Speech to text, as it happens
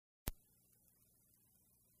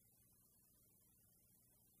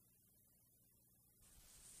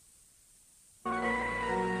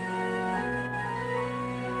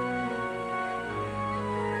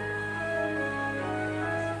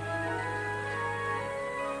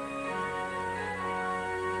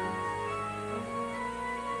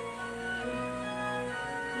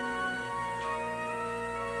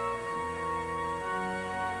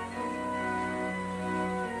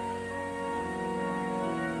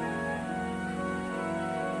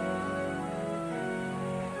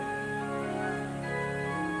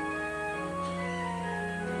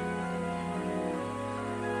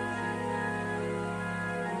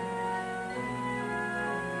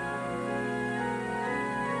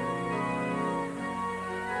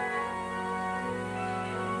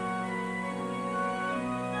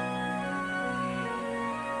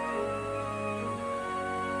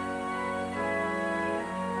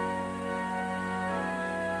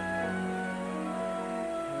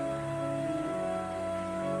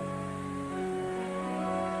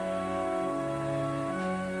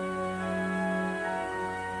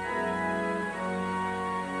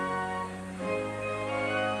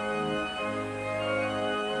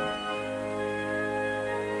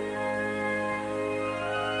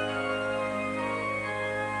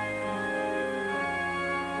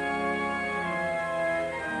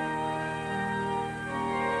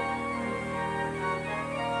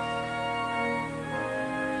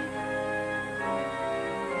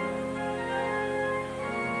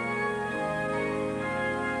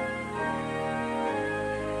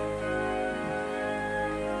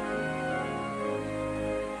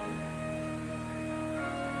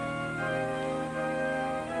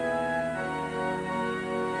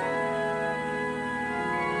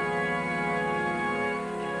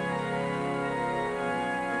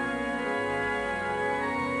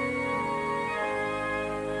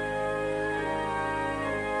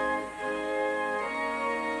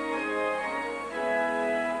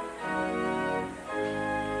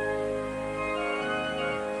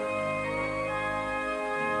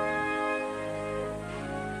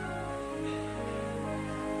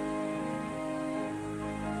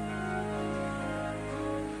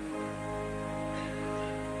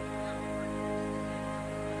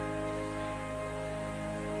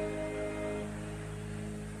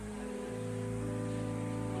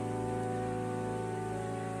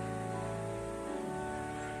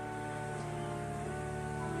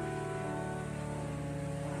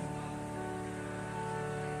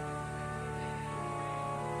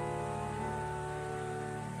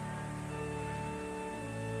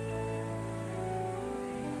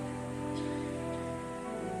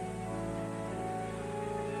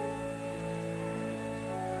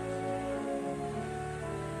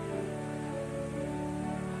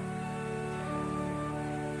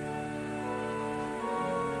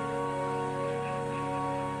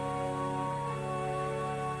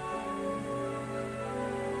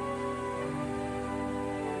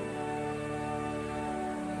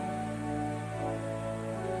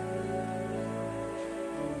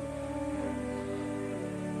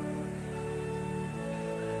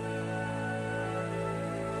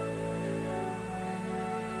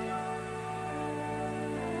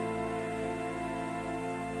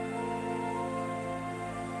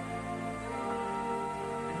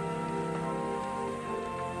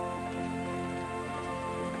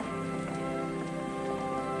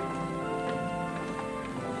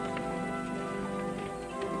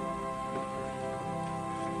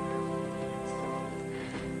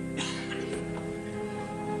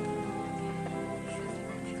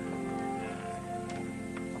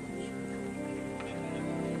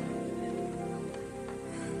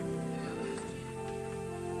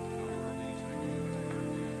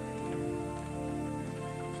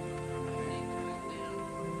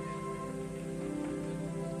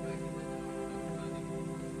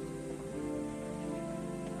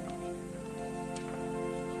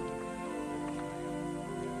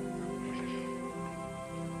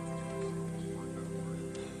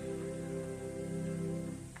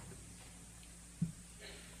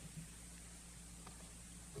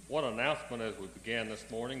One announcement as we began this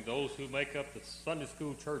morning, those who make up the Sunday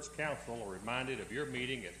School Church Council are reminded of your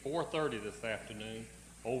meeting at 4:30 this afternoon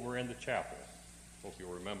over in the chapel. Hope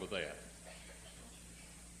you'll remember that.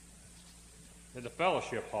 In the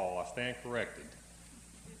fellowship hall, I stand corrected.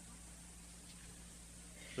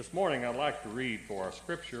 This morning I'd like to read for our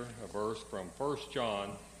scripture a verse from 1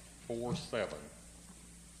 John 4:7.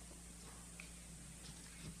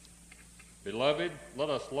 Beloved, let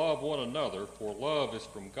us love one another, for love is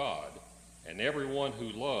from God, and everyone who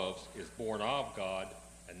loves is born of God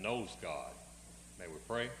and knows God. May we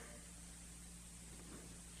pray?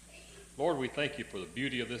 Lord, we thank you for the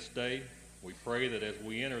beauty of this day. We pray that as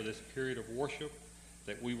we enter this period of worship,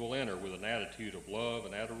 that we will enter with an attitude of love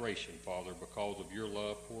and adoration, Father, because of your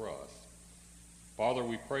love for us. Father,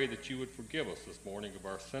 we pray that you would forgive us this morning of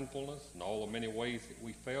our sinfulness and all the many ways that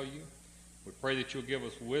we fail you. We pray that you'll give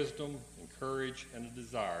us wisdom and courage and a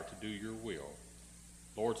desire to do your will.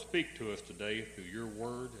 Lord, speak to us today through your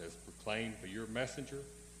word as proclaimed by your messenger.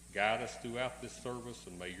 Guide us throughout this service,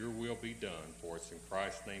 and may your will be done. For it's in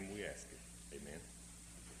Christ's name we ask it. Amen.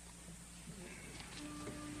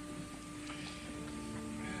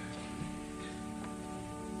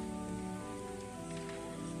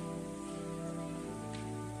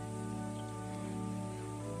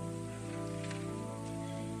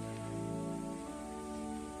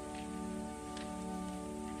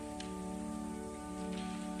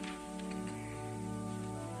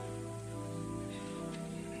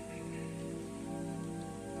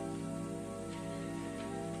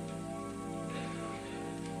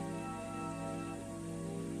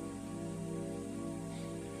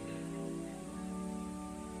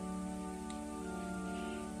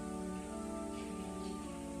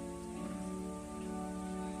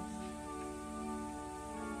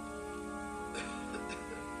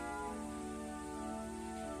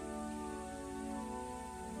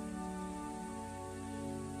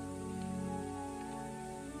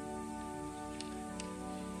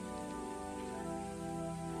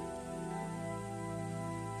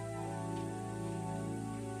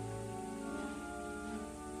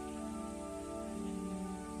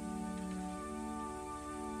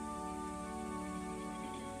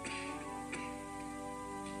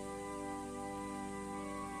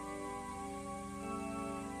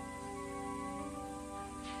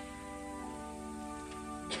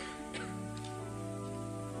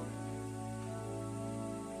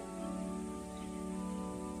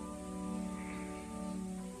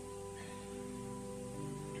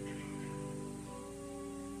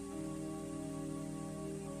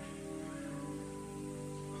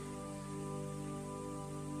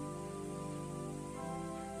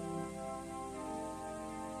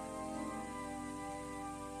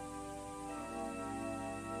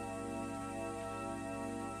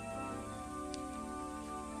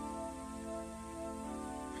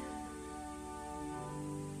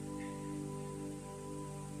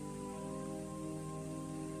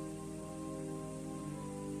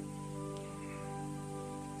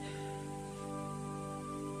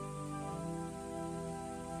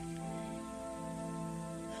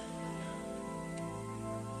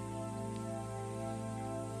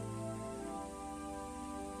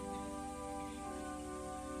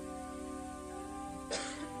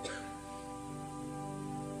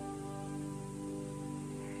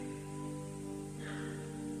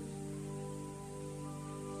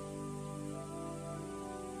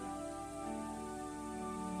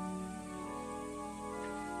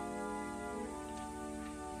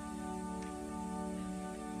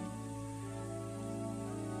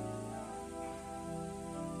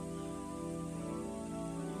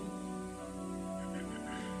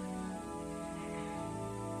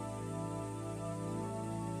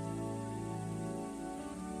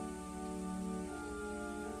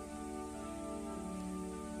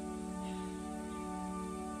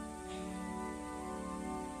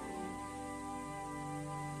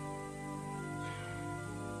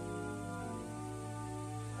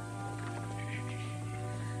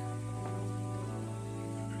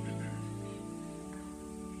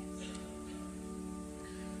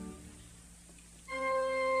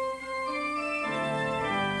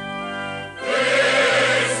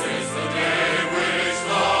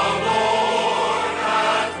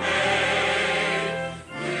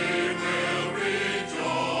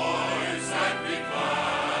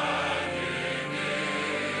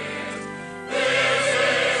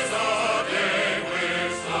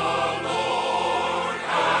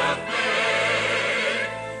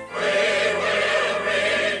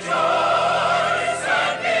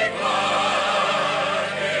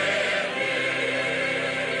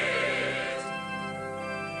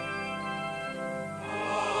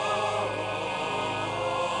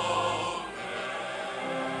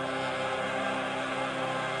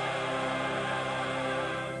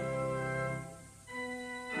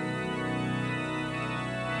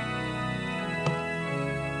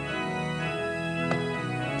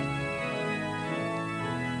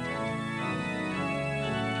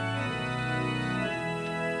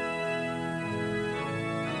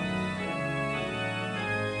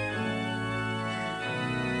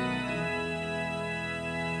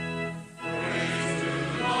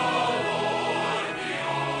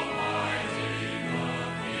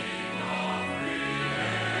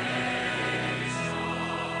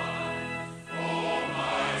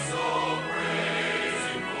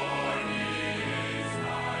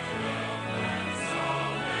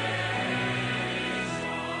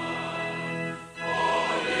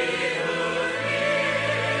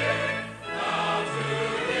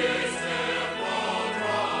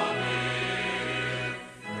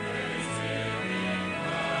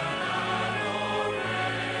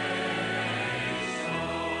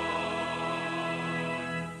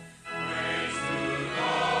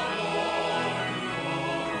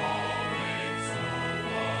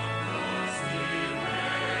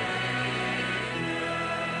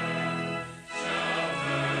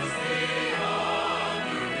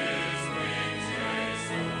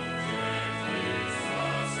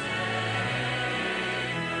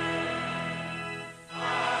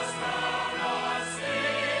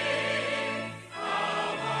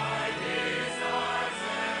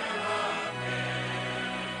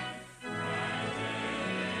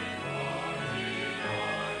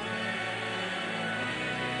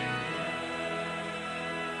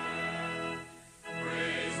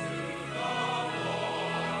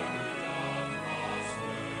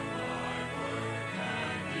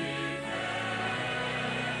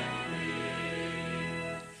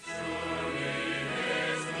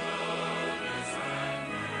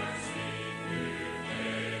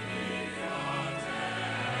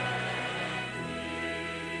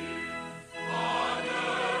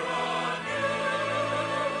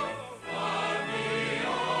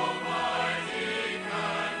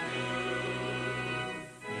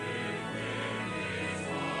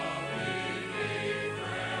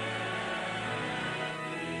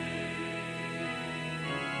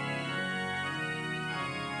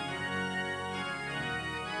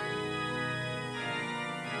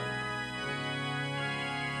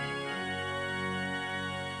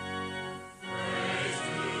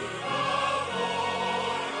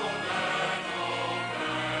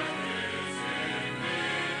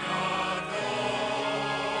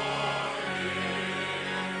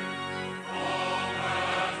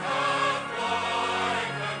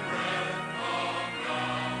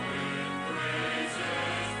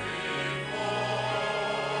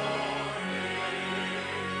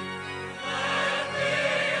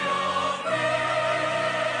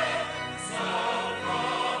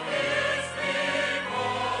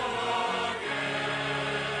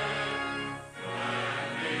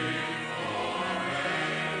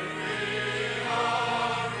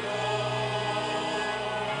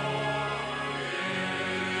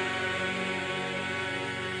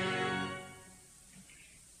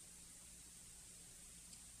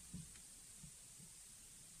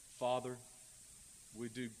 Father, we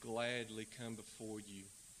do gladly come before you,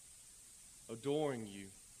 adoring you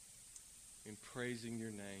and praising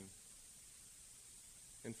your name.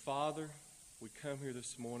 And Father, we come here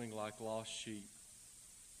this morning like lost sheep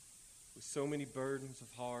with so many burdens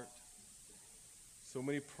of heart, so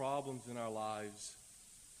many problems in our lives,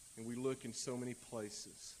 and we look in so many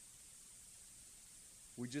places.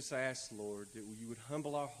 We just ask, Lord, that you would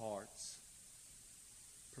humble our hearts,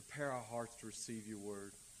 prepare our hearts to receive your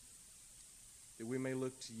word, that we may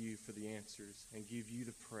look to you for the answers and give you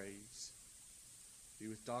the praise. Be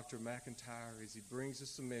with Dr. McIntyre as he brings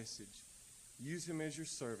us a message. Use him as your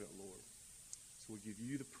servant, Lord. So we give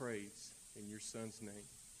you the praise in your Son's name.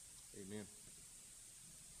 Amen.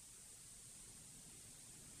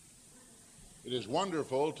 It is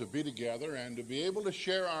wonderful to be together and to be able to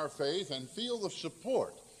share our faith and feel the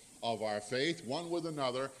support of our faith one with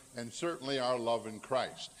another, and certainly our love in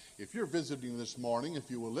Christ. If you're visiting this morning, if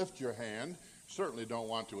you will lift your hand, certainly don't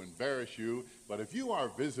want to embarrass you, but if you are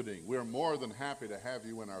visiting, we're more than happy to have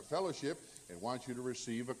you in our fellowship and want you to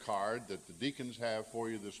receive a card that the deacons have for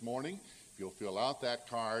you this morning. If you'll fill out that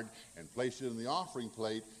card and place it in the offering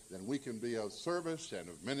plate, then we can be of service and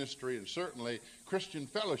of ministry and certainly Christian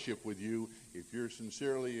fellowship with you if you're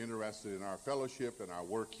sincerely interested in our fellowship and our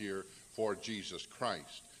work here for Jesus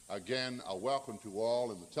Christ. Again, a welcome to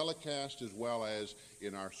all in the telecast as well as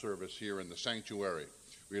in our service here in the sanctuary.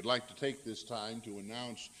 We'd like to take this time to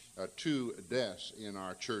announce two deaths in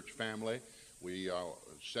our church family. We are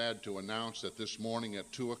sad to announce that this morning at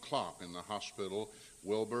 2 o'clock in the hospital,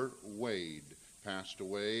 Wilbur Wade passed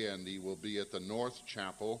away, and he will be at the North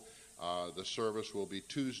Chapel. The service will be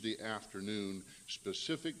Tuesday afternoon.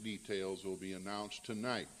 Specific details will be announced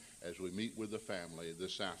tonight as we meet with the family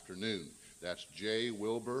this afternoon. That's J.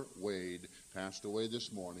 Wilbur Wade, passed away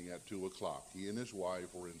this morning at 2 o'clock. He and his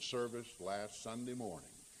wife were in service last Sunday morning,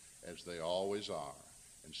 as they always are.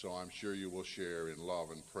 And so I'm sure you will share in love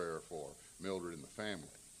and prayer for Mildred and the family.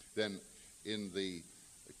 Then in the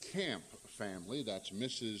Camp family, that's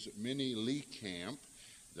Mrs. Minnie Lee Camp,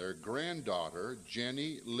 their granddaughter,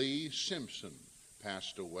 Jenny Lee Simpson,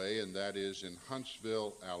 passed away, and that is in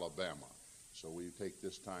Huntsville, Alabama. So we take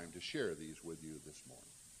this time to share these with you this morning.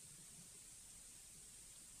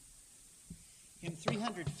 Hymn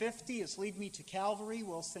 350 is Lead Me to Calvary.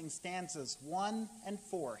 We'll sing stanzas 1 and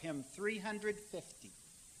 4. Hymn 350.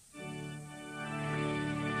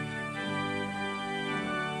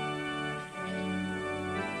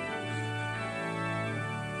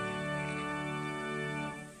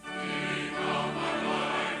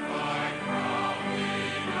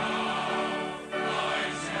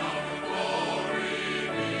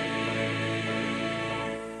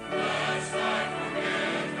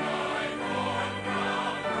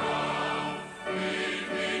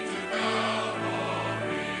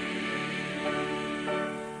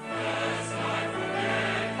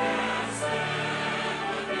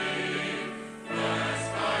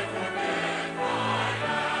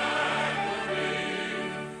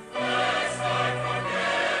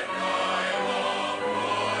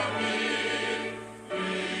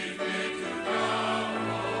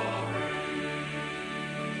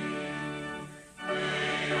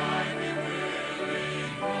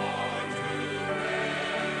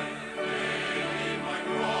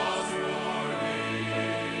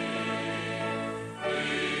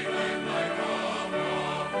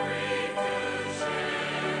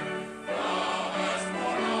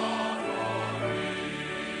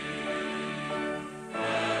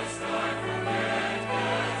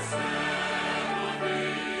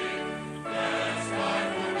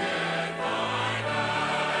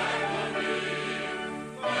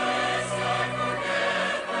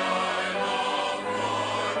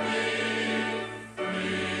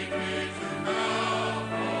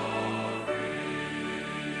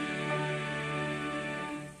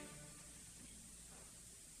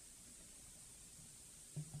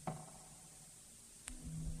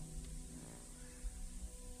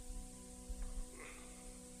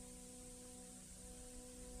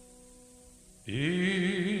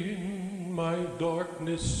 In my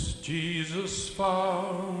darkness, Jesus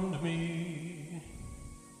found me,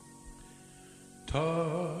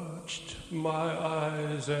 touched my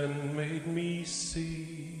eyes and made me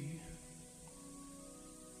see,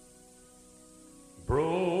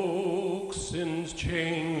 broke sin's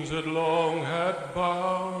chains that long had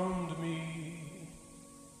bound me,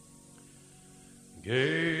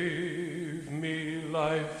 gave me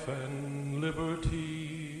life and liberty.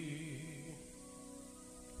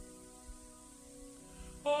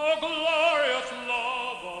 Oh, glorious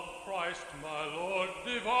love of Christ, my Lord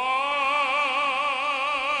divine,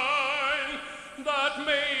 that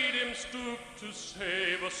made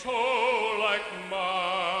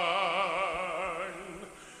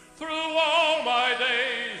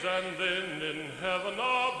and then in heaven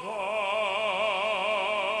above.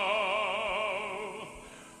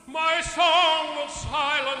 My song will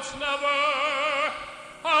silence never,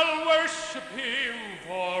 I'll worship him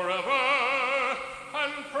forever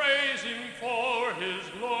and praise him for his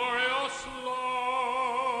glorious love.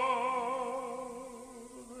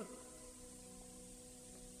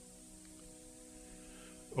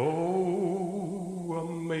 Oh,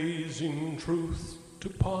 amazing truth to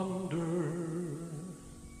ponder.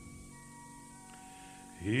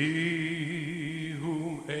 He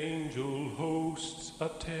whom angel hosts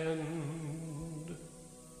attend,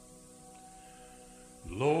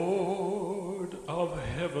 Lord of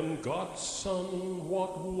heaven, God's Son,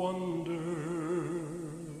 what wonder!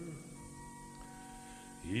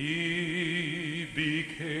 He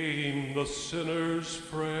became the sinner's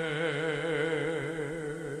friend.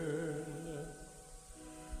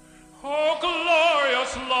 Oh,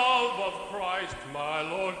 glorious love of Christ, my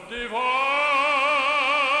Lord divine,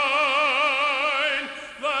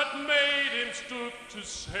 that made him stoop to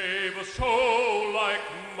save a soul like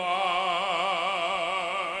mine.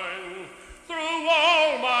 Through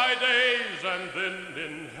all my days and then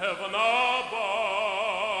in heaven above,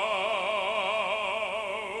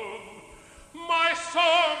 my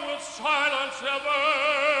song will silence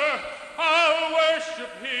ever, I'll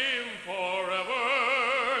worship him forever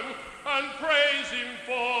and praise him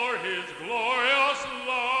for his glorious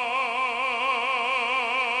love,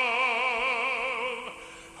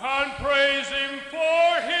 and praise him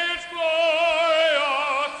for his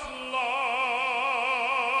glorious love,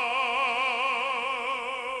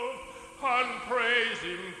 and praise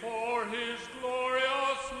him for his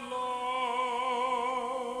glorious love.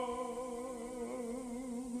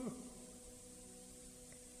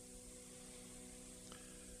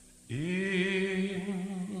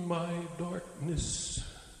 In my darkness,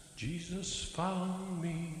 Jesus found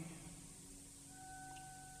me,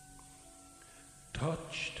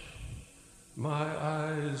 touched my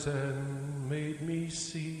eyes and made me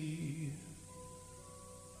see,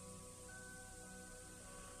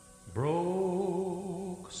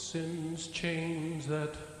 broke sin's chains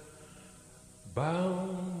that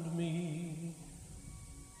bound me,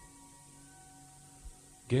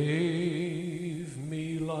 gave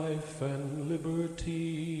me life and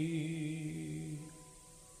liberty,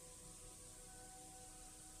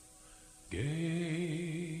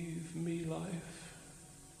 gave me life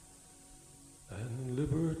and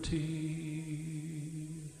liberty.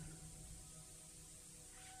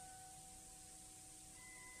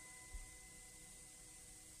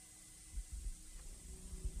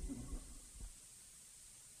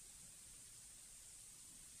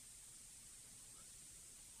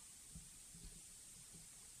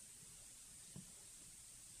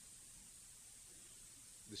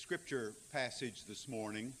 The scripture passage this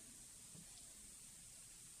morning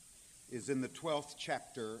is in the 12th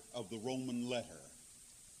chapter of the Roman letter.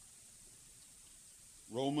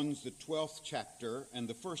 Romans, the 12th chapter, and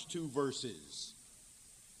the first two verses.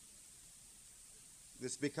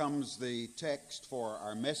 This becomes the text for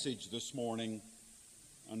our message this morning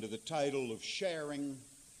under the title of Sharing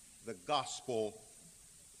the Gospel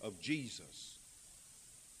of Jesus.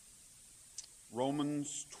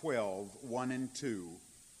 Romans 12, 1 and 2.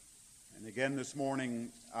 And again this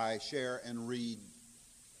morning I share and read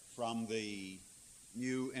from the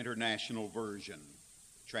New International Version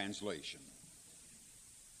translation.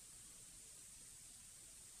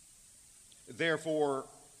 Therefore,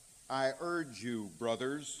 I urge you,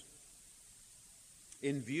 brothers,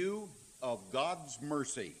 in view of God's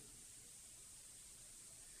mercy,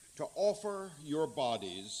 to offer your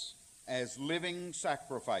bodies as living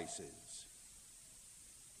sacrifices,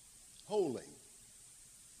 holy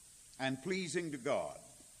and pleasing to God.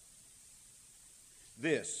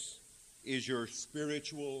 This is your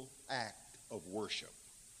spiritual act of worship.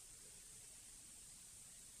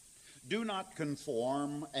 Do not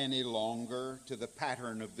conform any longer to the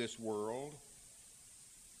pattern of this world,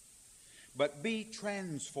 but be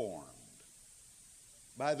transformed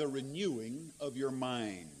by the renewing of your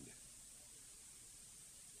mind.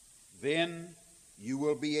 Then you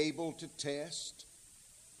will be able to test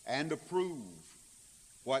and approve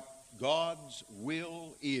what God's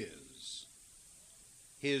will is,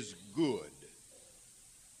 his good,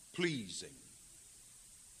 pleasing,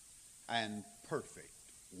 and perfect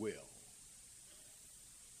will.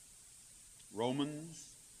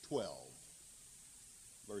 Romans 12,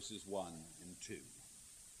 verses 1 and 2.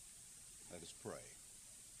 Let us pray.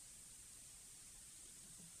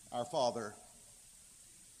 Our Father,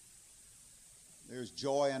 there's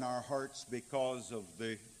joy in our hearts because of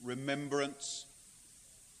the remembrance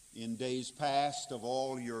in days past of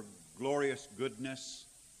all your glorious goodness.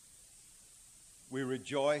 We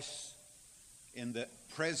rejoice in the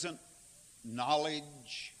present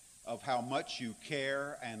knowledge of how much you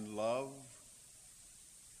care and love.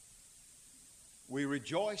 We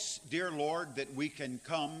rejoice, dear Lord, that we can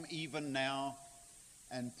come even now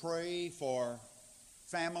and pray for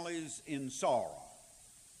families in sorrow,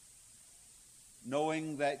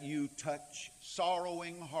 knowing that you touch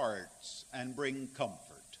sorrowing hearts and bring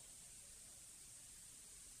comfort.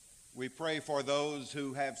 We pray for those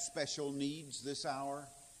who have special needs this hour,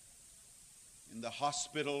 in the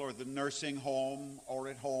hospital or the nursing home or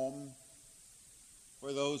at home,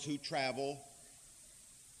 for those who travel.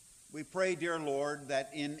 We pray, dear Lord,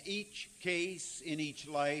 that in each case, in each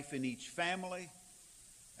life, in each family,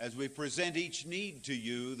 as we present each need to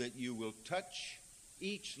you, that you will touch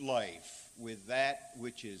each life with that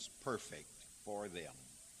which is perfect for them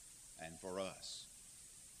and for us.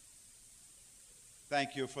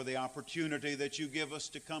 Thank you for the opportunity that you give us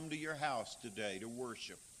to come to your house today to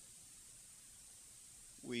worship.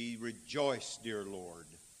 We rejoice, dear Lord,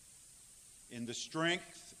 in the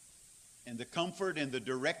strength, in the comfort, in the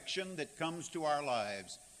direction that comes to our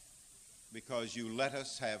lives because you let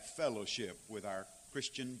us have fellowship with our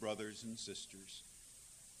Christian brothers and sisters.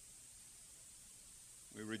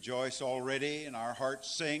 We rejoice already, and our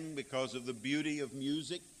hearts sing because of the beauty of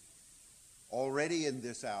music already in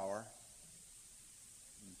this hour.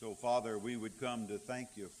 And so, Father, we would come to thank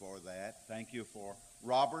you for that. Thank you for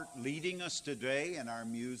Robert leading us today in our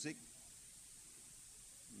music.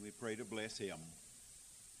 We pray to bless him.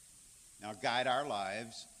 Now guide our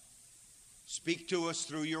lives. Speak to us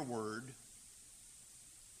through your word.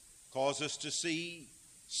 Cause us to see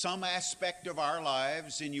some aspect of our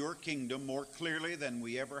lives in your kingdom more clearly than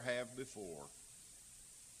we ever have before.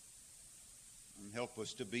 And help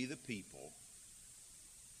us to be the people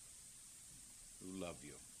who love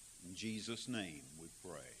you. In Jesus' name we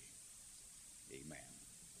pray. Amen.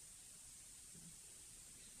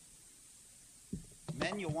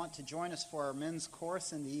 Men, you'll want to join us for our men's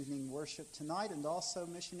chorus in the evening worship tonight, and also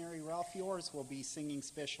missionary Ralph Yours will be singing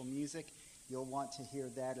special music. You'll want to hear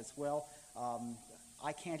that as well.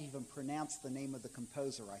 I can't even pronounce the name of the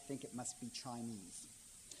composer. I think it must be Chinese.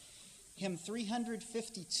 Hymn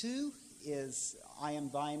 352 is I Am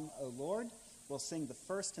Thine, O Lord. We'll sing the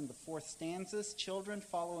first and the fourth stanzas. Children,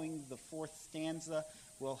 following the fourth stanza,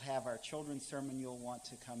 we'll have our children's sermon. You'll want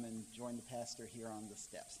to come and join the pastor here on the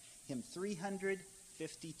steps. Hymn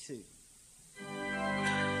 352.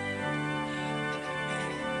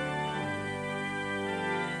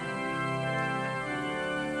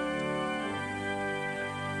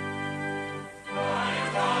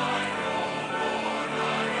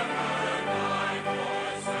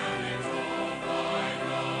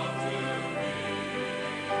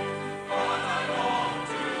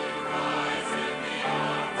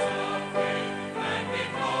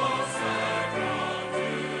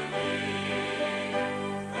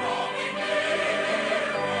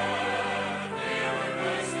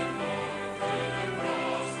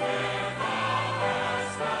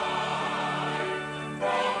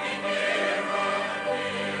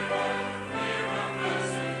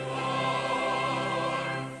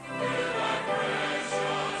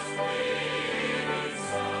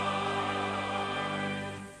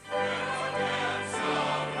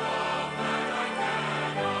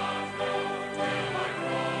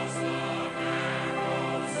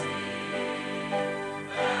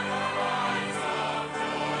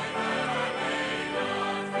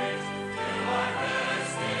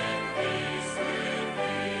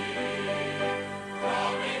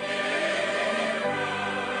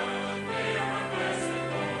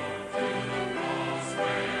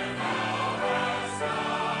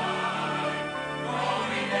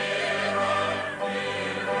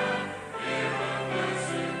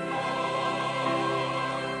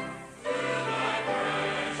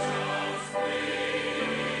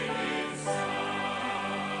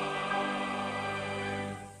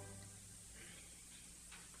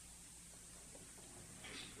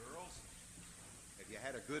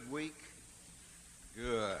 Good week?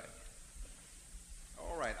 Good.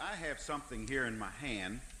 All right, I have something here in my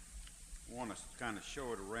hand. I want to kind of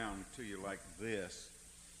show it around to you like this.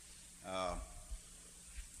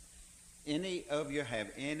 Any of you have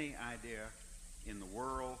any idea in the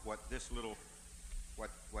world what this little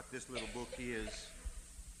book is?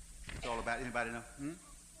 It's all about. Anybody know?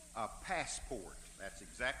 A passport. That's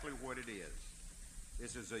exactly what it is.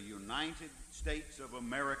 This is a United States of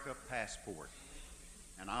America passport.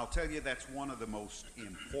 And I'll tell you, that's one of the most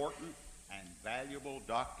important and valuable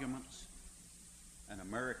documents an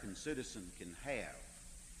American citizen can have.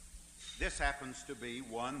 This happens to be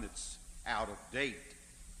one that's out of date.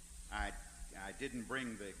 I didn't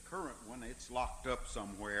bring the current one. It's locked up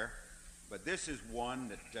somewhere. But this is one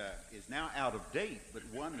that is now out of date, but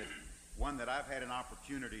one that I've had an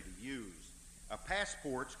opportunity to use. A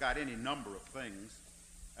passport's got any number of things.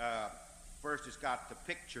 First, it's got the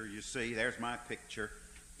picture, you see. There's my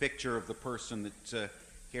picture of the person that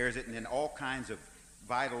carries it, and then all kinds of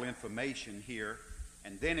vital information here.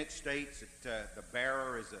 And then it states that the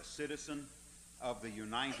bearer is a citizen of the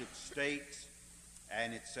United States,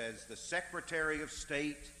 and it says, the Secretary of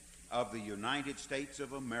State of the United States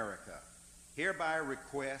of America hereby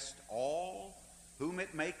request all whom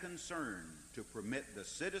it may concern to permit the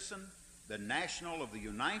citizen, the national of the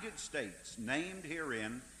United States named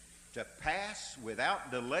herein, to pass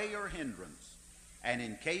without delay or hindrance, and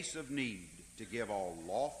in case of need, to give all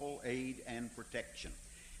lawful aid and protection.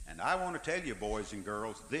 And I want to tell you, boys and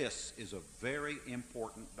girls, this is a very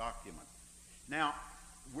important document. Now,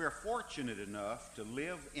 we're fortunate enough to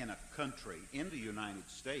live in a country, in the United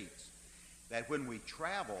States, that when we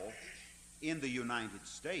travel in the United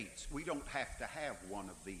States, we don't have to have one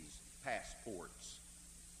of these passports.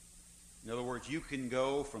 In other words, you can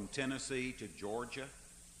go from Tennessee to Georgia,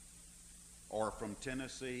 or from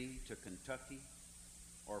Tennessee to Kentucky,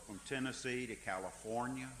 or from Tennessee to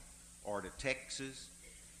California, or to Texas.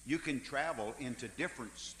 You can travel into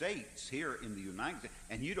different states here in the United States,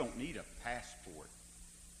 and you don't need a passport.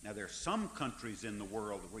 Now, there are some countries in the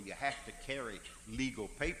world where you have to carry legal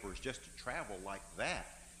papers just to travel like that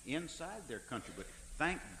inside their country, but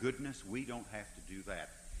thank goodness we don't have to do that.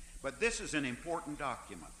 But this is an important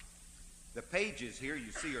document. The pages here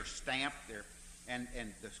you see are stamped there, and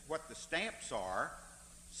what the stamps are,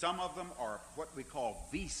 some of them are what we call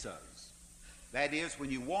visas. That is, when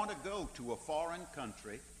you want to go to a foreign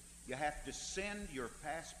country, you have to send your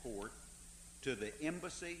passport to the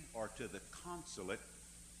embassy or to the consulate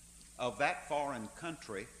of that foreign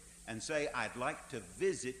country and say, I'd like to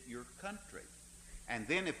visit your country. And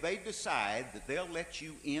then if they decide that they'll let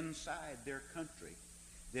you inside their country,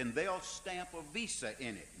 then they'll stamp a visa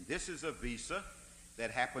in it. And this is a visa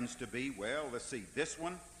that happens to be, well, let's see, this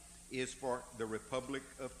one is for the Republic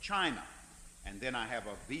of China. And then I have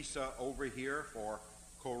a visa over here for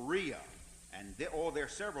Korea. And there are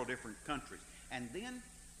several different countries. And then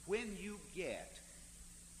when you get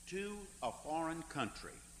to a foreign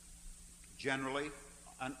country, generally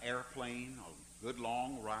an airplane, a good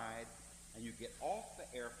long ride, and you get off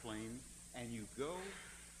the airplane and you go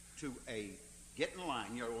to get in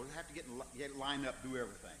line. You have to get lined up, do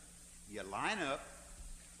everything. You line up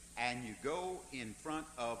and you go in front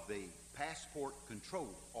of the passport control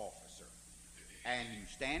officer. And you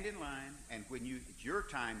stand in line, and when it's your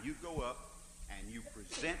time, you go up and you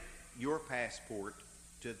present your passport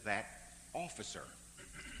to that officer.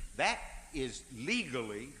 That is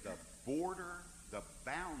legally the border, the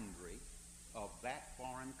boundary of that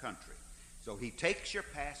foreign country. So he takes your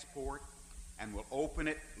passport and will open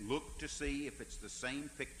it, look to see if it's the same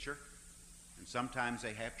picture. And sometimes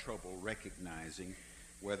they have trouble recognizing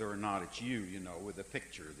whether or not it's you, with the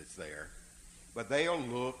picture that's there. But they'll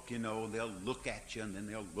look, they'll look at you, and then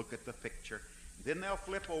they'll look at the picture. Then they'll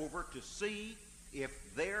flip over to see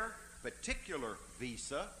if their particular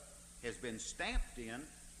visa has been stamped in,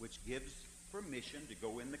 which gives permission to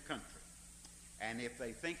go in the country. And if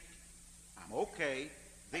they think, I'm okay,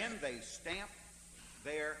 then they stamp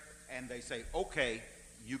there and they say, okay,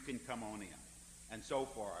 you can come on in. And so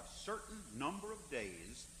for a certain number of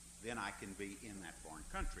days, then I can be in that foreign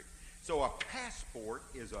country. So a passport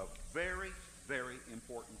is a very, very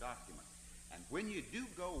important document. And when you do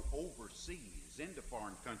go overseas into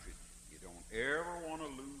foreign countries, you don't ever want to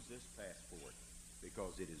lose this passport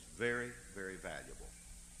because it is very, very valuable.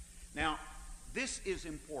 Now, this is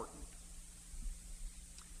important.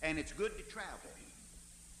 And it's good to travel.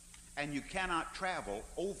 And you cannot travel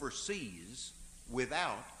overseas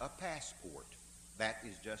without a passport. That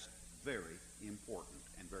is just very important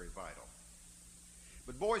and very vital.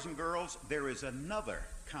 But boys and girls, there is another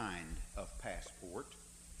kind of passport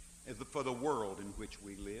for the world in which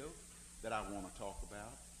we live that I want to talk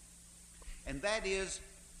about. And that is,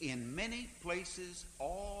 in many places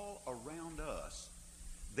all around us,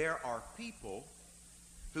 there are people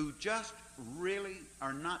who just really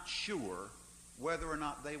are not sure whether or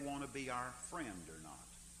not they want to be our friend or not,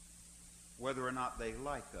 whether or not they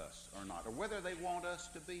like us or not, or whether they want us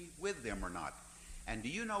to be with them or not. And do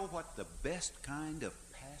you know what the best kind of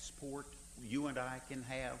passport you and I can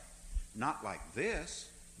have? Not like this.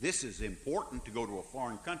 This is important to go to a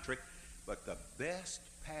foreign country, but the best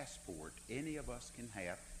passport any of us can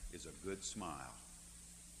have is a good smile.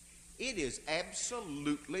 It is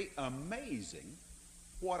absolutely amazing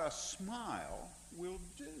what a smile will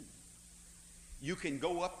do. You can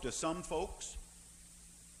go up to some folks,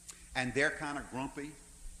 and they're kind of grumpy,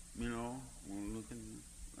 looking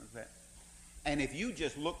like that. And if you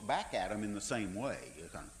just look back at them in the same way, you're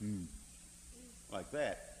kind of like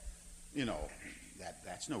that,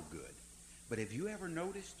 that's no good. But have you ever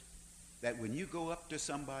noticed that when you go up to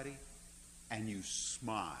somebody and you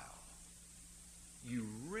smile, you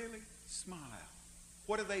really smile,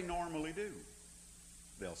 what do they normally do?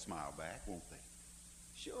 They'll smile back, won't they?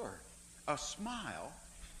 Sure. A smile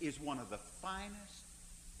is one of the finest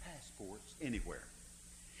passports anywhere.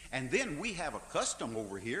 And then we have a custom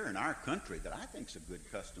over here in our country that I think is a good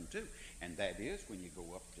custom too. And that is when you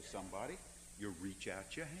go up to somebody, you reach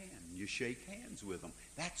out your hand. You shake hands with them.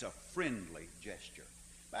 That's a friendly gesture.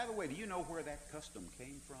 By the way, do you know where that custom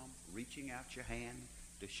came from? Reaching out your hand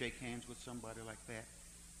to shake hands with somebody like that?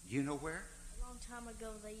 Do you know where? A long time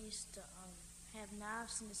ago, they used to have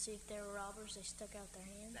knives, and to see if they were robbers, they stuck out their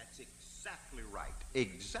hand. That's exactly right.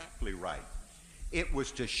 Exactly right. It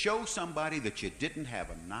was to show somebody that you didn't have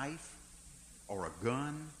a knife or a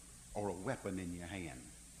gun or a weapon in your hand.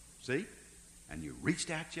 See? And you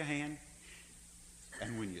reached out your hand,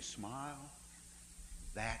 and when you smile,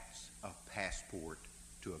 that's a passport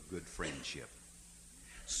to a good friendship.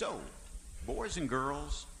 So, boys and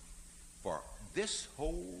girls, for this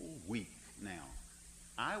whole week now,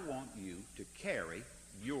 I want you to carry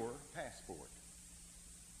your passport.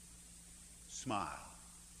 Smile.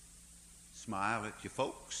 Smile at your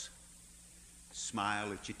folks.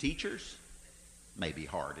 Smile at your teachers. Maybe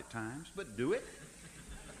hard at times, but do it.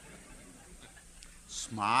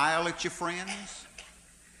 Smile at your friends.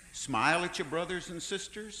 Smile at your brothers and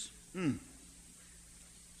sisters.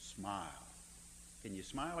 Smile. Can you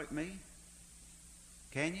smile at me?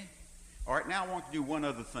 Can you? All right, now I want to do one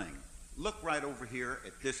other thing. Look right over here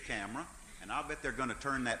at this camera, and I'll bet they're going to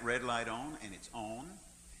turn that red light on, and it's on.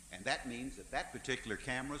 And that means that that particular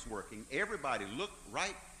camera is working. Everybody look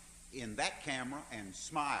right in that camera and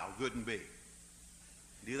smile good and big.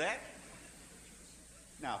 Do that?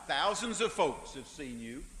 Now, thousands of folks have seen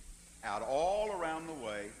you out all around the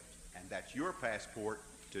way, and that's your passport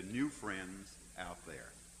to new friends out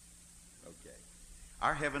there. Okay.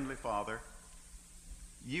 Our Heavenly Father,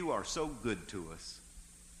 you are so good to us.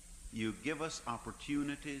 You give us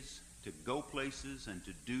opportunities to go places and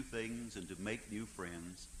to do things and to make new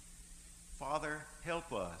friends. Father,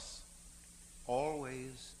 help us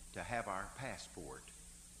always to have our passport,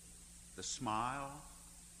 the smile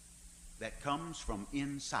that comes from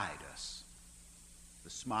inside us, the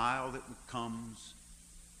smile that comes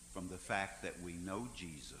from the fact that we know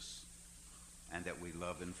Jesus and that we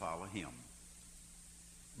love and follow him.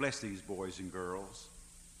 Bless these boys and girls.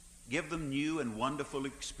 Give them new and wonderful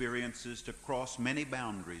experiences to cross many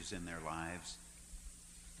boundaries in their lives,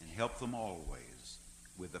 and help them always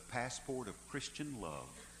with the passport of Christian love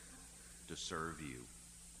to serve you.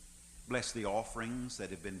 Bless the offerings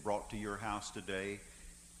that have been brought to your house today,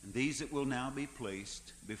 and these that will now be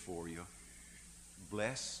placed before you.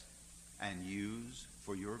 Bless and use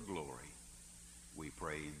for your glory. We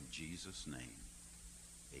pray in Jesus' name.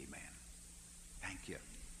 Amen. Thank you.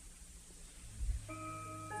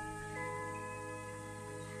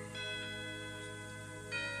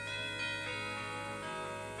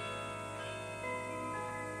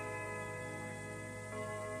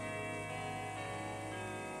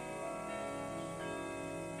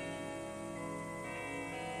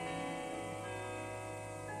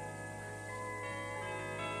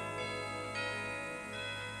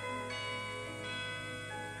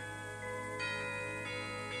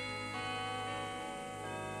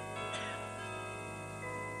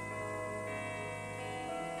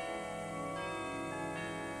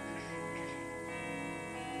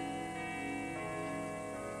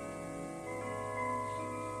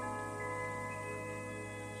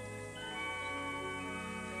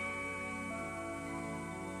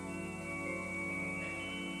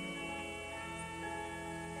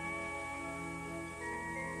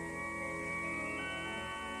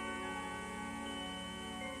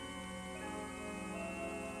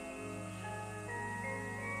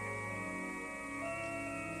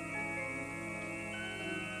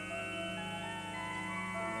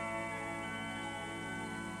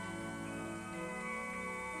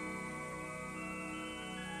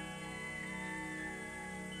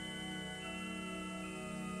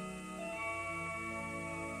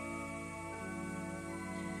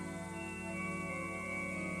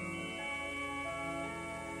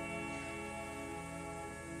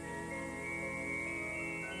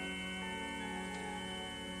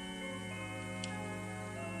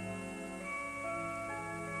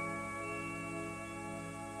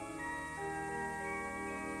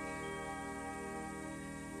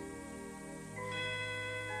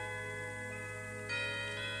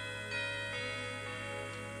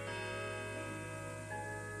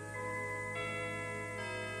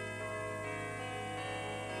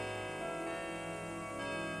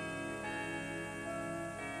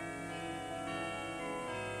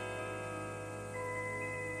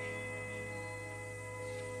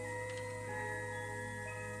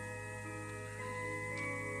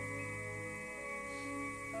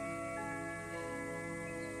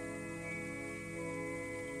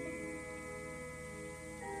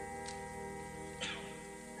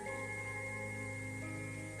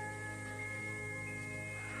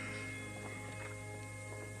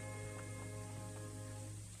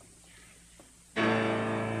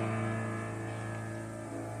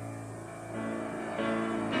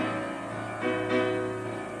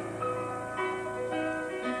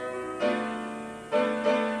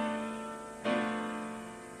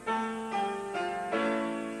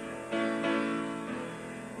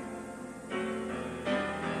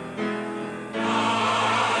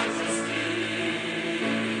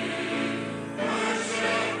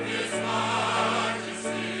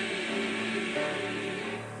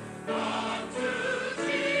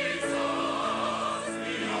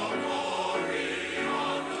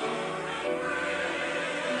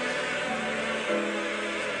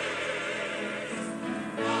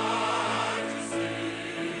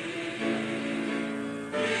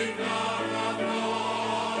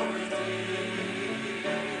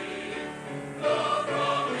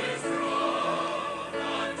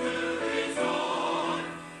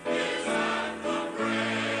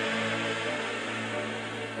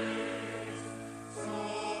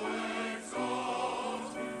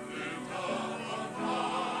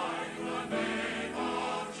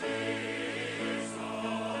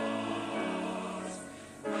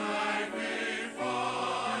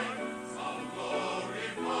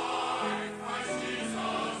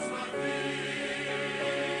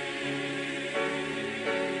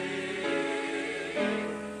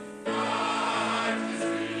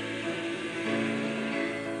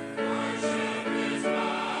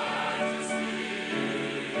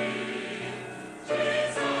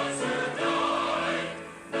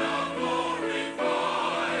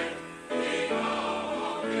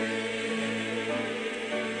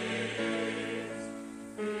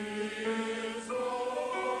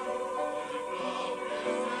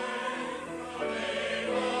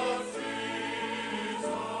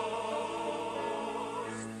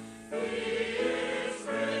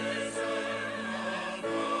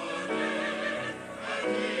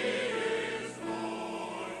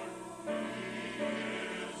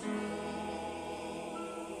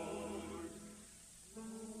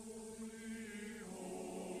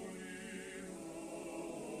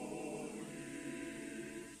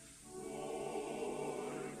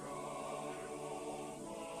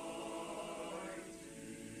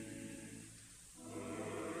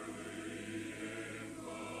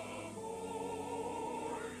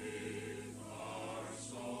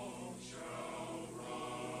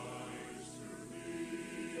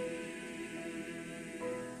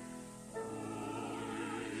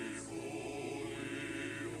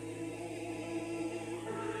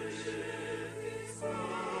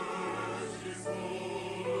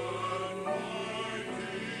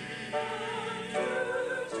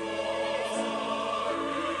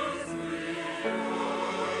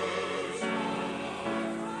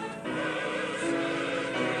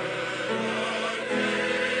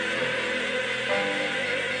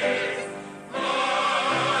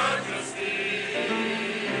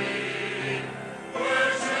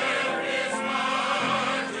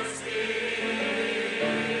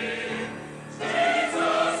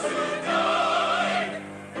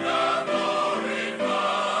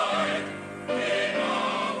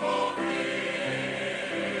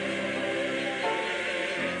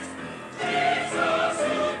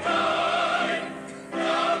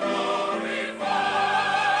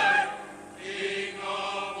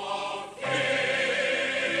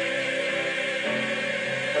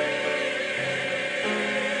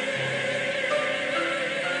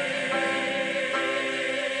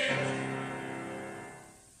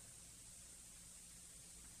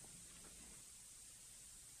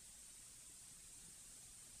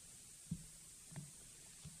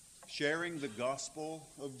 sharing the gospel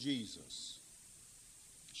of Jesus,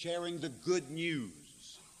 sharing the good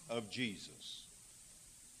news of Jesus.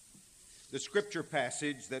 The scripture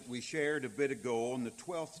passage that we shared a bit ago in the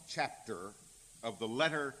 12th chapter of the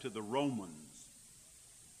letter to the Romans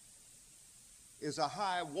is a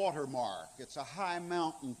high watermark. It's a high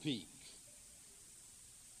mountain peak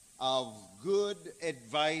of good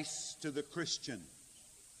advice to the Christian.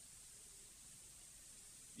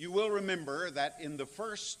 You will remember that in the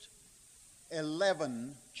first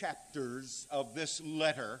 11 chapters of this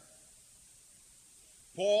letter,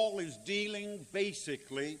 Paul is dealing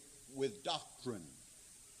basically with doctrine.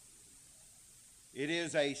 It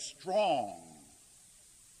is a strong,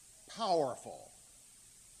 powerful,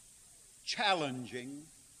 challenging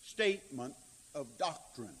statement of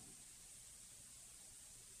doctrine.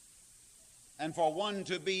 And for one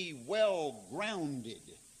to be well grounded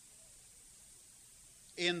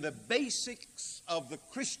in the basics of the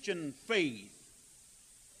Christian faith,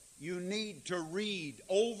 you need to read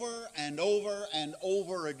over and over and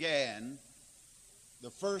over again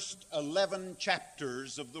the first 11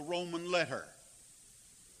 chapters of the Roman letter.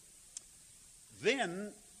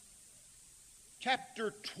 Then,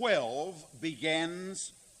 chapter 12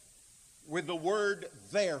 begins with the word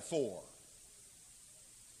therefore.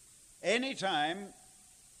 Anytime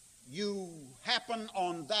you happen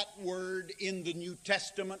on that word in the New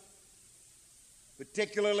Testament,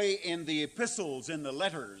 particularly in the epistles, in the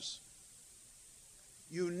letters,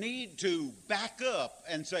 you need to back up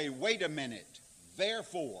and say, wait a minute,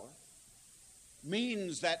 therefore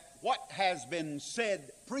means that what has been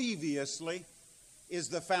said previously is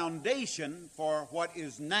the foundation for what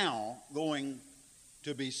is now going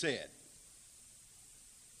to be said.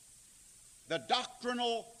 The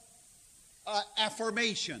doctrinal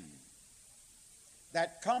affirmation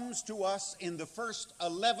that comes to us in the first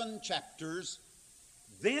 11 chapters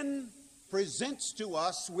then presents to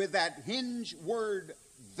us with that hinge word,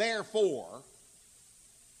 therefore,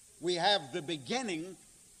 we have the beginning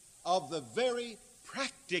of the very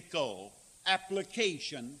practical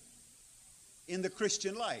application in the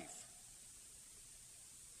Christian life.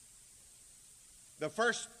 The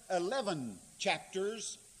first 11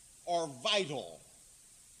 chapters are vital.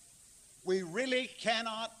 We really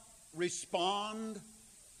cannot respond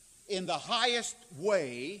in the highest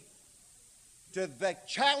way to the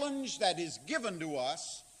challenge that is given to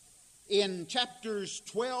us in chapters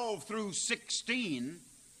 12 through 16.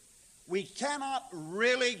 We cannot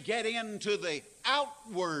really get into the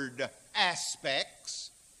outward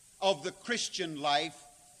aspects of the Christian life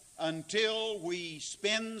until we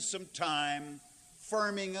spend some time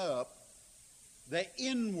firming up the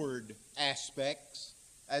inward aspects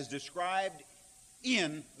as described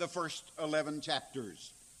in the first 11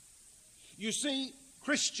 chapters. You see,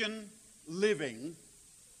 Christian living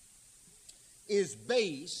is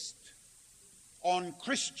based on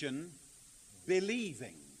Christian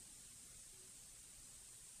believing.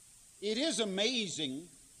 It is amazing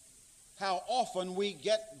how often we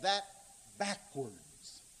get that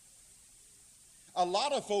backwards. A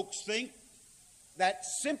lot of folks think that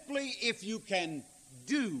simply if you can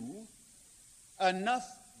do enough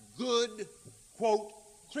good, quote,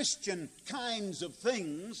 Christian kinds of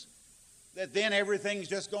things, that then everything's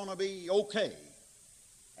just going to be okay,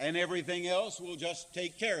 and everything else will just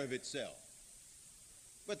take care of itself.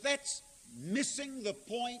 But that's missing the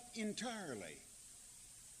point entirely.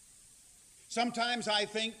 Sometimes I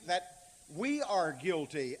think that we are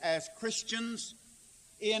guilty as Christians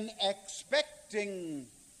in expecting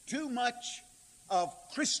too much of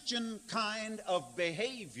Christian kind of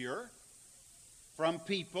behavior from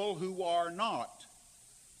people who are not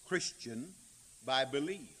Christian by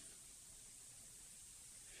belief.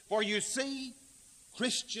 For you see,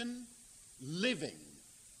 Christian living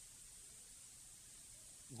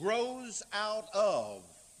grows out of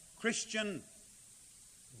Christian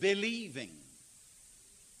believing.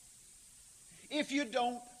 If you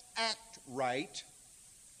don't act right,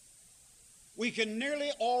 we can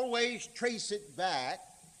nearly always trace it back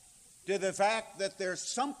to the fact that there's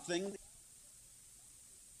something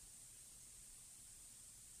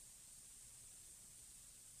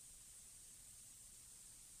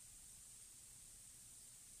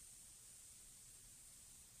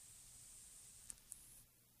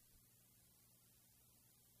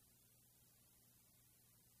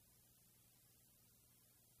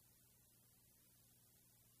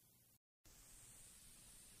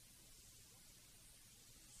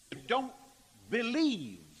don't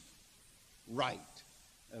believe right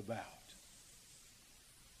about.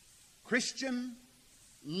 Christian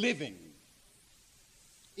living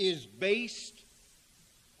is based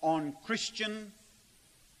on Christian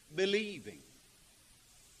believing.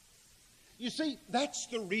 You see, that's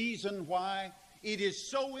the reason why it is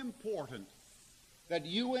so important that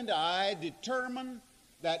you and I determine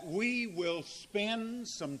that we will spend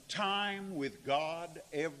some time with God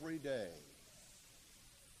every day.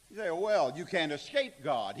 You say, well, you can't escape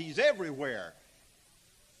God. He's everywhere.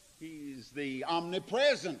 He's the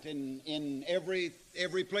omnipresent in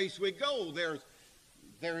every place we go.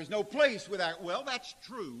 There is no place without. Well, that's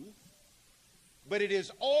true. But it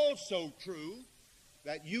is also true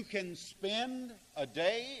that you can spend a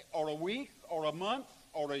day or a week or a month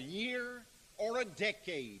or a year or a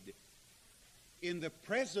decade in the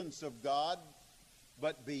presence of God,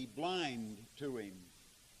 but be blind to Him,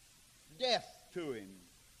 deaf to Him,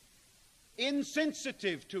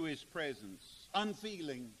 insensitive to His presence,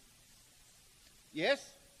 unfeeling. Yes,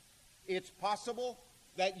 it's possible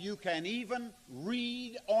that you can even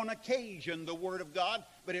read on occasion the Word of God,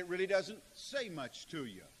 but it really doesn't say much to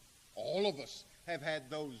you. All of us have had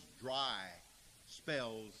those dry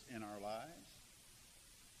spells in our lives.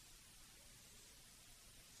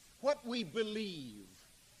 What we believe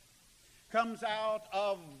comes out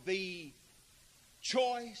of the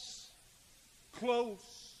choice,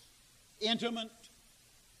 close, intimate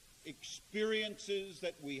experiences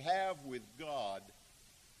that we have with God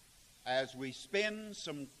as we spend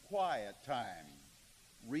some quiet time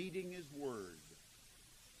reading His Word,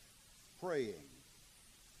 praying,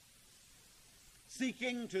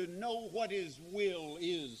 seeking to know what His will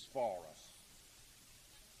is for us,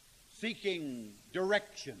 seeking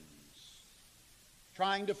directions,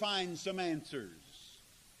 trying to find some answers,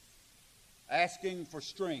 asking for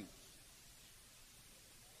strength.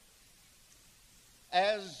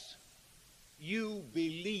 As you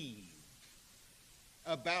believe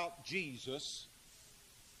about Jesus,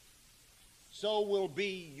 so will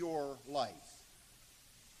be your life.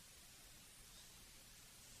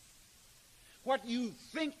 What you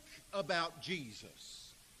think about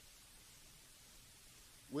Jesus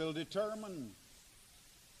will determine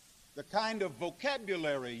the kind of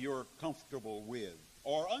vocabulary you're comfortable with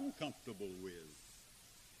or uncomfortable with,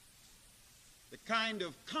 the kind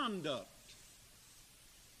of conduct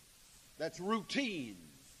that's routine.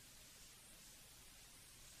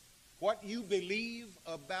 What you believe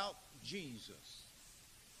about Jesus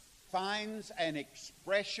finds an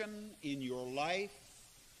expression in your life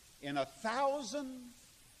in 1,000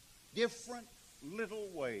 different little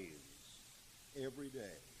ways every day.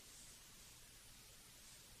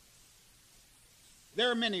 There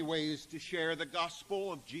are many ways to share the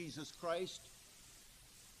gospel of Jesus Christ.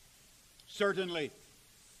 Certainly,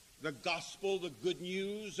 the gospel, the good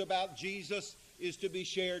news about Jesus, is to be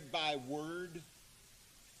shared by word.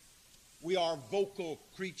 We are vocal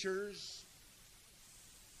creatures.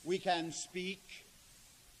 We can speak.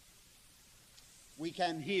 We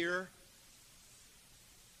can hear.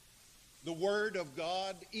 The Word of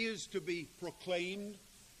God is to be proclaimed.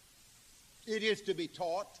 It is to be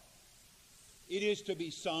taught. It is to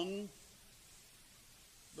be sung.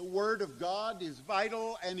 The Word of God is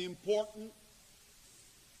vital and important,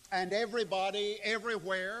 and everybody,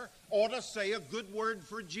 everywhere, ought to say a good word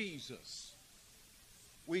for Jesus.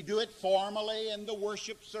 We do it formally in the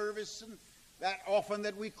worship service, and that often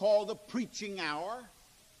that we call the preaching hour.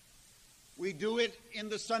 We do it in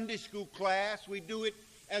the Sunday school class. We do it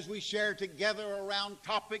as we share together around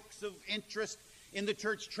topics of interest in the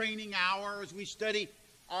church training hour, as we study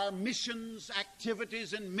our missions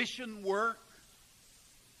activities and mission work.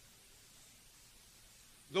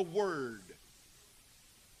 The Word.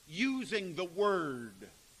 Using the Word.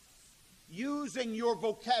 Using your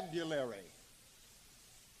vocabulary.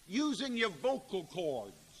 Using your vocal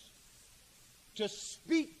cords to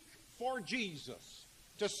speak for Jesus,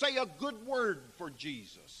 to say a good word for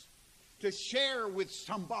Jesus, to share with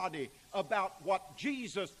somebody about what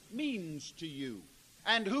Jesus means to you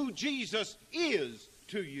and who Jesus is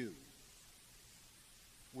to you.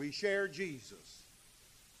 We share Jesus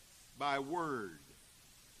by word.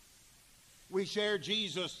 We share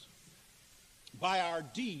Jesus by our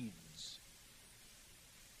deeds.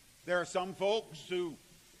 There are some folks who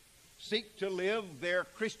seek to live their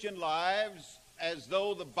Christian lives as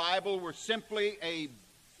though the Bible were simply a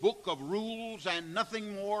book of rules and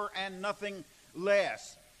nothing more and nothing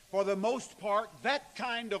less. For the most part, that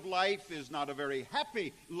kind of life is not a very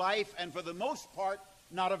happy life, and for the most part,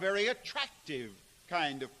 not a very attractive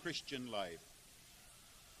kind of Christian life.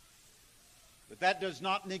 But that does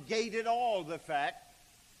not negate at all the fact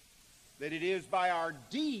that it is by our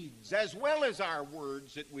deeds as well as our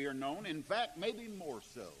words that we are known, in fact, maybe more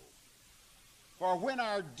so. For when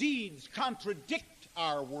our deeds contradict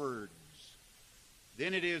our words,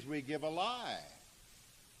 then it is we give a lie.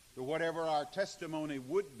 to whatever our testimony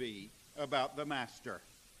would be about the Master.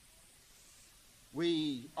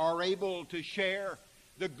 We are able to share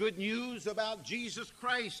the good news about Jesus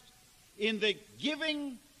Christ in the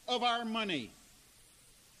giving of our money.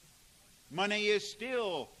 Money is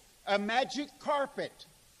still a magic carpet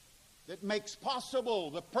that makes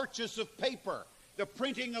possible the purchase of paper, the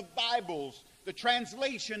printing of Bibles, the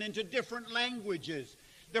translation into different languages,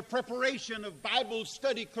 the preparation of Bible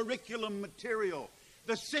study curriculum material,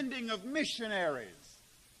 the sending of missionaries.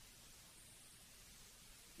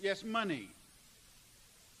 Yes, money.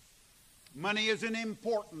 Money is an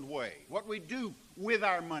important way. What we do with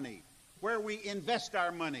our money, where we invest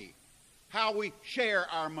our money, how we share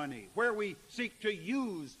our money, where we seek to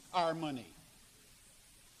use our money.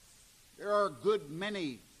 There are a good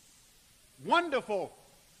many wonderful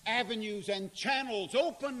avenues and channels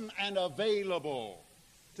open and available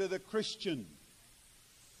to the Christian.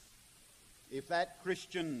 If that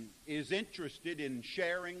Christian is interested in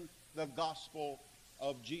sharing the gospel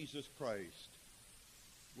of Jesus Christ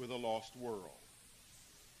with a lost world.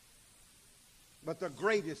 But the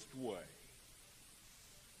greatest way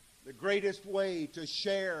to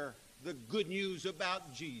share the good news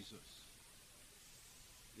about Jesus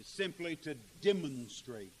is simply to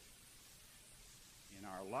demonstrate in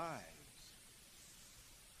our lives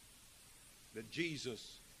that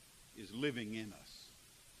Jesus is living in us.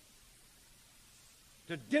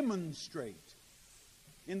 To demonstrate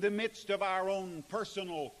in the midst of our own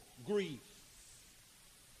personal grief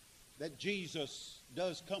that Jesus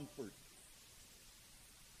does comfort.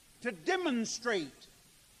 To demonstrate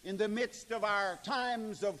in the midst of our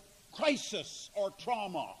times of crisis or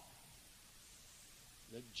trauma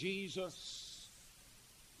that Jesus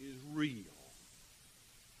is real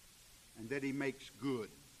and that he makes good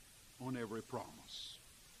on every promise.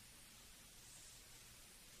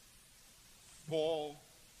 Paul,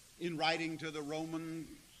 in writing to the Romans,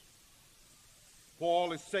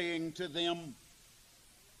 Paul is saying to them,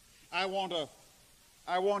 I want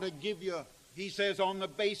to give you, he says, on the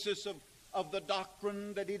basis of the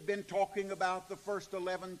doctrine that he'd been talking about the first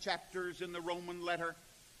 11 chapters in the Roman letter.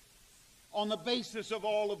 On the basis of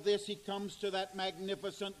all of this, he comes to that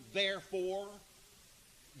magnificent therefore.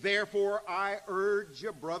 Therefore, I urge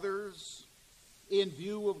you, brothers, in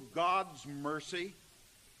view of God's mercy,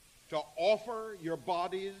 to offer your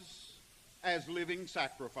bodies as living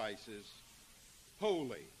sacrifices,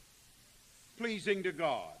 holy, pleasing to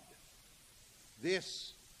God.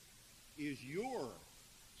 This is your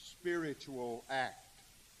spiritual act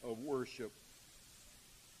of worship.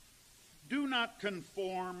 Do not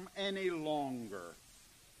conform any longer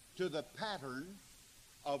to the pattern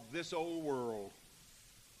of this old world,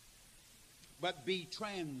 but be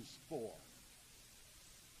transformed.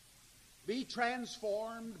 Be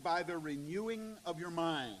transformed by the renewing of your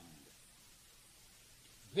mind.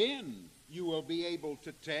 Then you will be able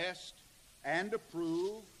to test and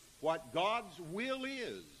approve what God's will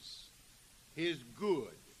is, his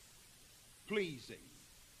good, pleasing,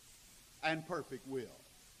 and perfect will.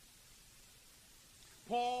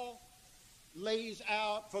 Paul lays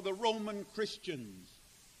out for the Roman Christians,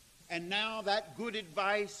 and now that good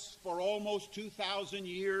advice for almost 2,000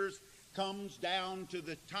 years comes down to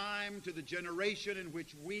the time, to the generation in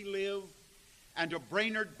which we live, and to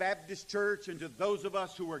Brainerd Baptist Church, and to those of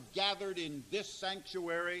us who are gathered in this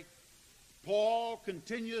sanctuary. Paul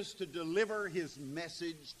continues to deliver his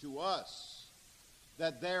message to us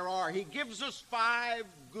that he gives us 5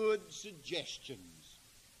 good suggestions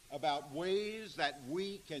about ways that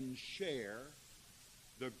we can share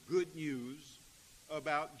the good news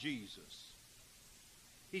about Jesus.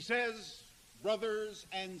 He says, brothers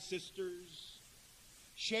and sisters,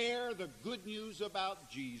 share the good news about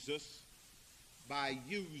Jesus by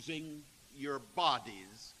using your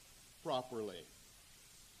bodies properly.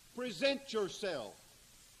 Present yourself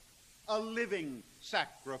a living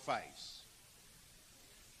sacrifice.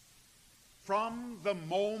 From the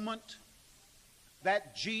moment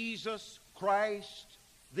that Jesus Christ,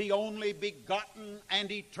 the only begotten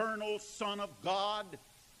and eternal Son of God,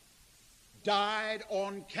 died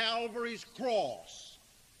on Calvary's cross,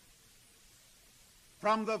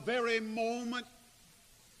 from the very moment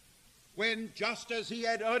when, just as he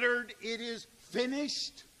had uttered, "It is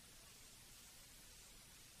finished,"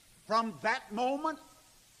 from that moment,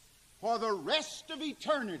 for the rest of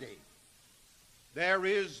eternity, there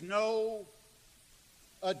is no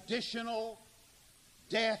additional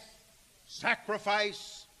death,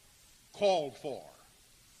 sacrifice called for.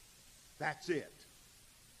 That's it.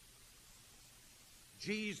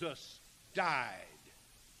 Jesus died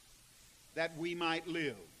that we might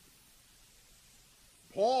live.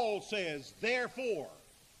 Paul says, therefore,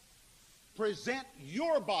 present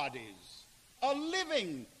your bodies a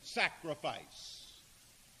living sacrifice.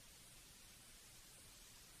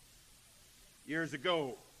 Years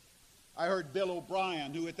ago, I heard Bill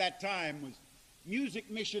O'Brien, who at that time was music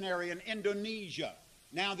missionary in Indonesia,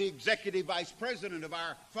 now the executive vice president of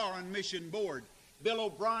our foreign mission board. Bill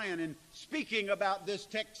O'Brien, in speaking about this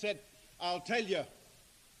text, said, I'll tell you,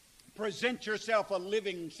 present yourself a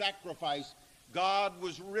living sacrifice. God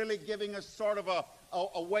was really giving us sort of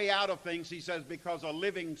a way out of things, he says, because a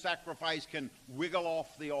living sacrifice can wiggle off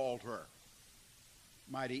the altar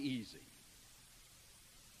mighty easy.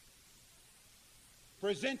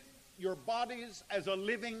 Present your bodies as a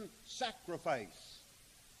living sacrifice.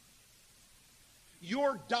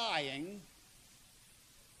 Your dying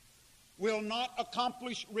will not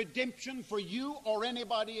accomplish redemption for you or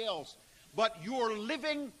anybody else, but you're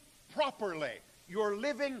living properly. You're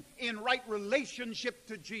living in right relationship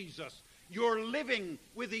to Jesus. You're living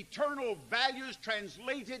with eternal values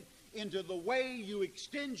translated into the way you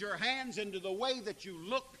extend your hands, into the way that you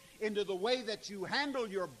look, into the way that you handle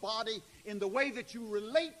your body, in the way that you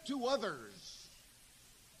relate to others,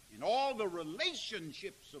 in all the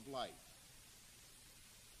relationships of life.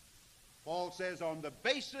 Paul says, on the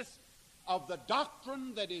basis of the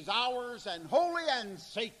doctrine that is ours and holy and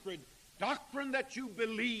sacred, doctrine that you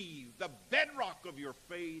believe, the bedrock of your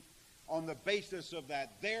faith, on the basis of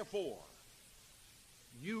that, therefore,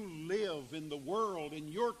 you live in the world,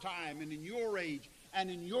 in your time and in your age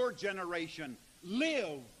and in your generation,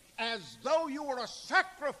 live as though you were a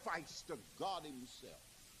sacrifice to God himself.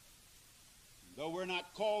 Though we're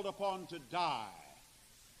not called upon to die,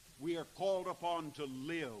 we are called upon to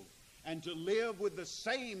live, and to live with the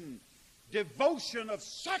same devotion of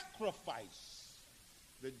sacrifice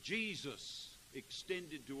that Jesus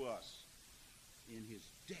extended to us in his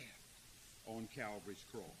death on Calvary's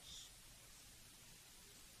cross.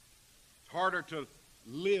 It's harder to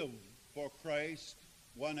live for Christ,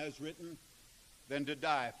 one has written, than to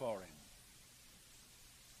die for him.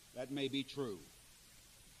 That may be true.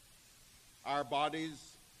 Our bodies,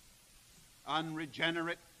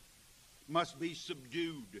 unregenerate, must be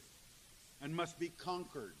subdued and must be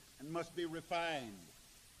conquered and must be refined.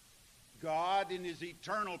 God, in his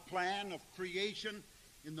eternal plan of creation,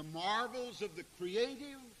 in the marvels of the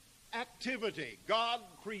creative activity, God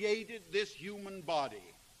created this human body,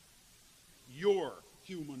 your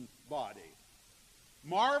human body,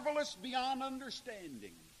 marvelous beyond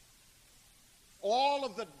understanding. All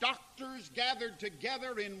of the doctors gathered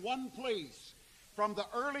together in one place from the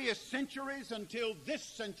earliest centuries until this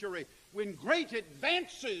century, when great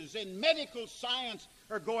advances in medical science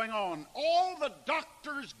are going on. All the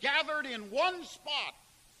doctors gathered in one spot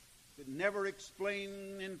could never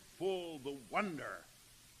explain in full the wonder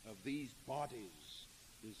of these bodies,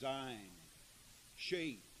 designed,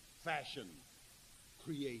 shaped, fashioned,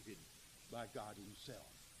 created by God himself.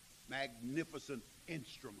 Magnificent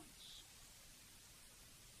instruments.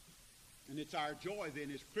 And it's our joy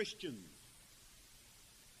then as Christians,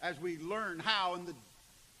 as we learn how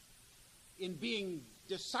in being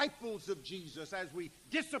disciples of Jesus, as we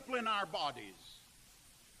discipline our bodies,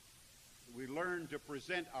 we learn to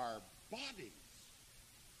present our bodies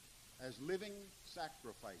as living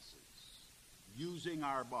sacrifices, using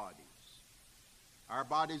our bodies. Our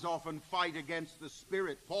bodies often fight against the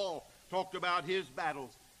Spirit. Paul talked about his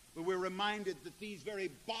battles, but we're reminded that these very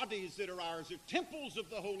bodies that are ours are temples of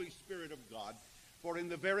the Holy Spirit of God. For in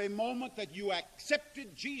the very moment that you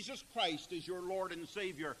accepted Jesus Christ as your Lord and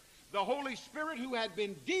Savior, the Holy Spirit, who had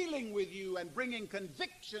been dealing with you and bringing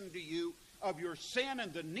conviction to you of your sin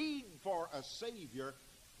and the need for a Savior,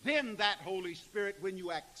 then that Holy Spirit, when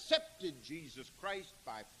you accepted Jesus Christ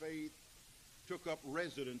by faith, took up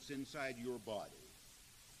residence inside your body.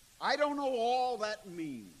 I don't know all that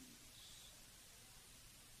means,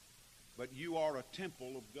 but you are a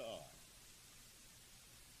temple of God,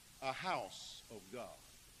 a house of God.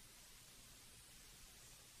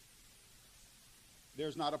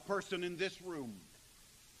 There's not a person in this room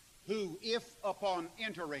who, if upon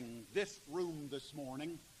entering this room this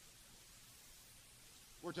morning,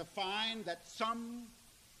 were to find that some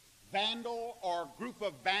vandal or group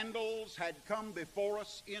of vandals had come before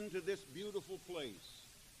us into this beautiful place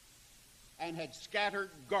and had scattered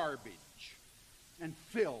garbage and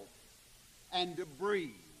filth and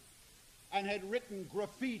debris and had written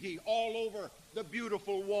graffiti all over the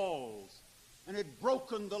beautiful walls and had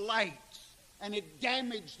broken the lights and had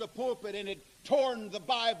damaged the pulpit and had torn the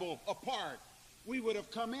Bible apart, we would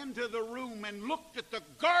have come into the room and looked at the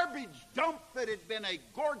garbage dump that had been a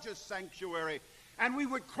gorgeous sanctuary, and we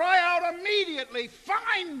would cry out immediately,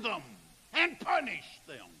 "Find them and punish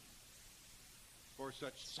them for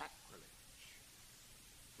such sacrilege."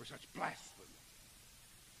 for such blasphemy.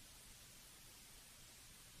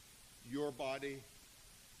 Your body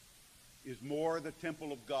is more the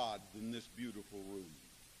temple of God than this beautiful room.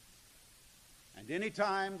 And any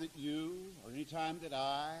time that you, or any time that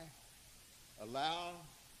I, allow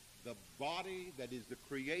the body that is the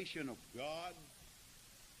creation of God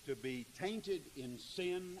to be tainted in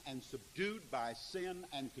sin and subdued by sin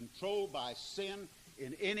and controlled by sin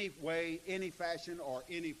in any way, any fashion, or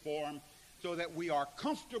any form, so that we are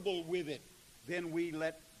comfortable with it, then we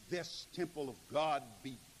let this temple of God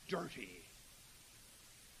be dirty.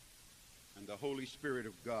 And the Holy Spirit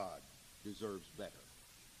of God deserves better.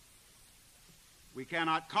 We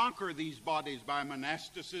cannot conquer these bodies by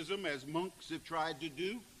monasticism, as monks have tried to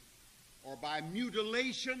do, or by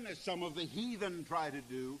mutilation, as some of the heathen try to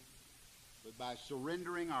do, but by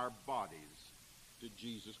surrendering our bodies to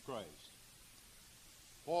Jesus Christ.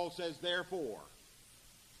 Paul says, therefore,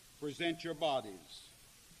 present your bodies.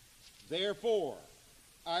 Therefore,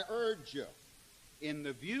 I urge you, in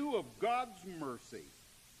the view of God's mercy,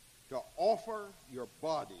 to offer your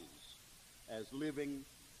bodies as living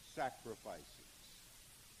sacrifices.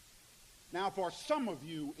 Now, for some of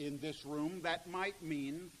you in this room, that might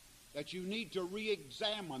mean that you need to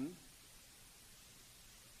re-examine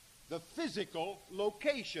the physical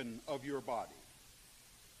location of your body.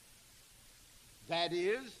 That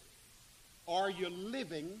is, are you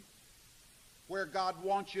living where God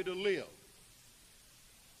wants you to live?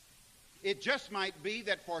 It just might be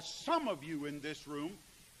that for some of you in this room,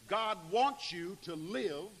 God wants you to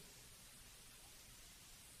live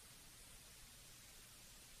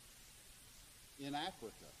in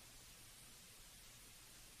Africa,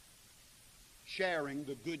 sharing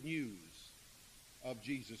the good news of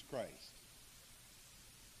Jesus Christ.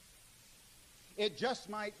 It just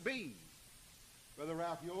might be, Brother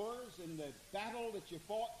Ralph, yours in the battle that you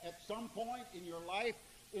fought at some point in your life,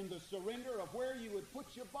 in the surrender of where you would put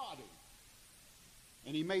your body.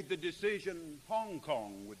 And he made the decision Hong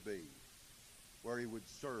Kong would be where he would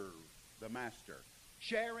serve the Master,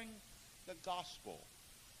 sharing the gospel,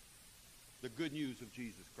 the good news of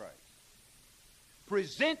Jesus Christ.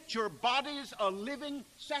 Present your bodies a living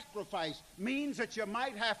sacrifice means that you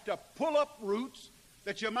might have to pull up roots,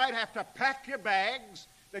 that you might have to pack your bags,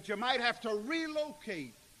 that you might have to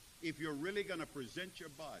relocate if you're really going to present your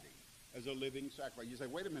body as a living sacrifice. You say,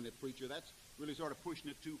 wait a minute, preacher, that's really sort of pushing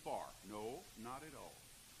it too far. No, not at all.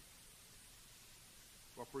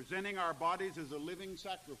 For presenting our bodies as a living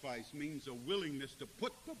sacrifice means a willingness to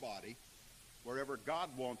put the body wherever God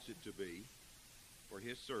wants it to be for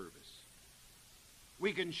his service.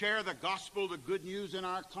 We can share the gospel, the good news in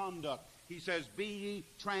our conduct. He says, be ye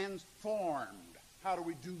transformed. How do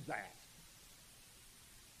we do that?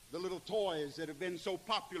 The little toys that have been so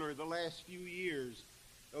popular the last few years,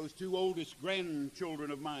 those two oldest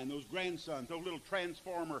grandchildren of mine, those grandsons, those little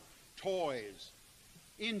transformer toys.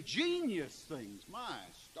 Ingenious things. My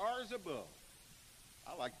stars above.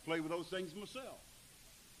 I like to play with those things myself.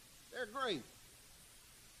 They're great.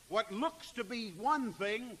 What looks to be one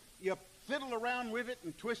thing, you fiddle around with it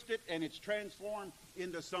and twist it, and it's transformed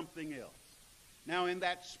into something else. Now, in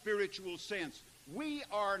that spiritual sense, we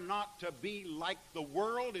are not to be like the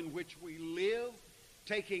world in which we live,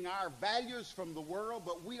 taking our values from the world,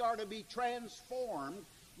 but we are to be transformed.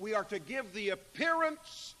 We are to give the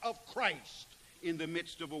appearance of Christ in the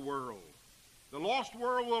midst of a world. The lost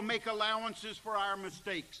world will make allowances for our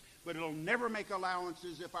mistakes, but it'll never make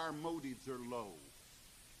allowances if our motives are low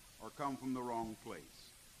or come from the wrong place.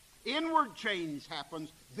 Inward change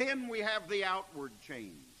happens, then we have the outward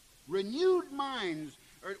change. Renewed minds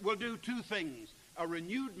will do two things. A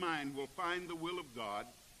renewed mind will find the will of God,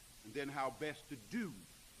 and then how best to do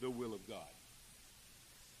the will of God.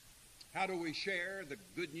 How do we share the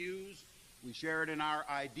good news? We share it in our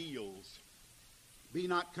ideals. Be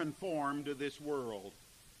not conformed to this world.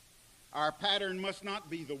 Our pattern must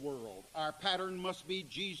not be the world. Our pattern must be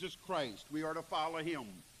Jesus Christ. We are to follow him.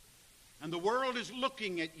 And the world is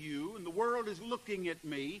looking at you, and the world is looking at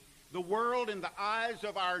me. The world in the eyes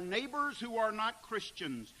of our neighbors who are not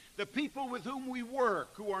Christians, the people with whom we work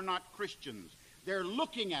who are not Christians. They're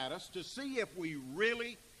looking at us to see if we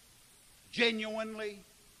really, genuinely,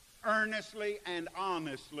 earnestly, and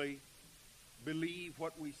honestly believe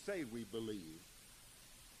what we say we believe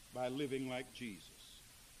by living like Jesus.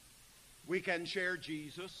 We can share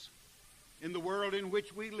Jesus in the world in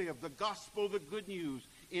which we live, the gospel, the good news,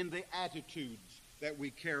 in the attitudes that we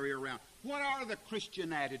carry around. What are the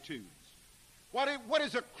Christian attitudes? What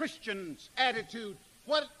is a Christian's attitude?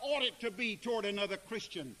 What ought it to be toward another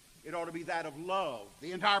Christian? It ought to be that of love.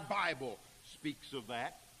 The entire Bible speaks of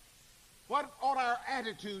that. What ought our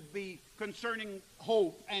attitude be concerning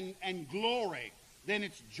hope and glory? Then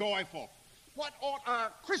it's joyful. What ought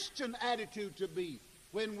our Christian attitude to be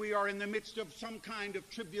when we are in the midst of some kind of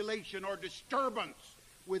tribulation or disturbance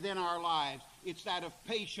within our lives? It's that of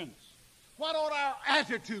patience. What ought our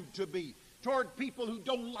attitude to be toward people who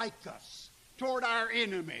don't like us, toward our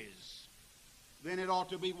enemies? Then it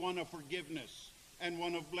ought to be one of forgiveness and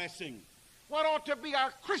one of blessing. What ought to be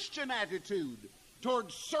our Christian attitude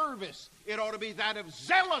toward service? It ought to be that of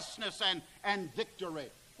zealousness and victory.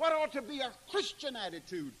 What ought to be our Christian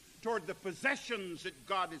attitude toward the possessions that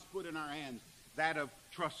God has put in our hands? That of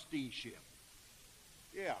trusteeship.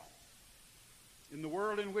 Yeah. In the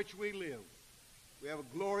world in which we live, we have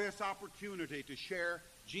a glorious opportunity to share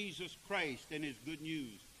Jesus Christ and his good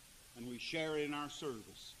news, and we share it in our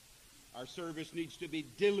service. Our service needs to be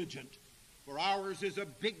diligent, for ours is a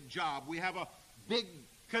big job. We have a big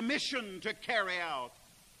commission to carry out.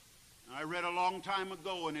 I read a long time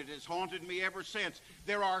ago, and it has haunted me ever since.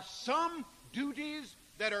 There are some duties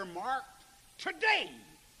that are marked today.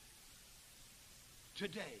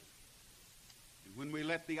 Today. And when we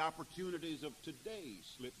let the opportunities of today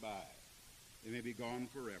slip by, they may be gone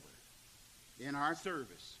forever. In our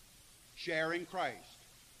service, sharing Christ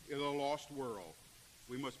in a lost world,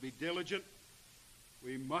 we must be diligent,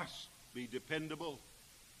 we must be dependable,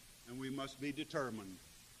 and we must be determined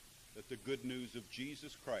that the good news of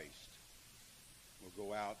Jesus Christ will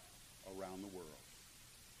go out around the world.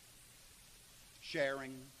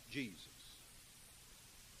 Sharing Jesus.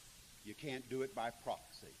 You can't do it by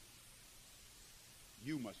proxy.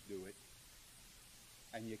 You must do it,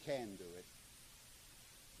 and you can do it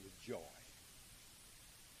with joy.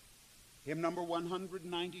 Hymn number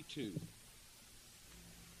 192,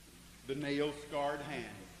 The Nail-Scarred Hand.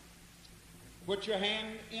 Put your hand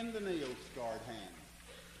in the nail-scarred hand.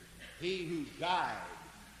 He who died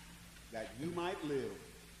that you might live,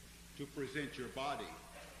 to present your body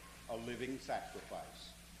a living sacrifice.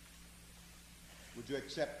 Would you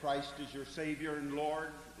accept Christ as your Savior and Lord?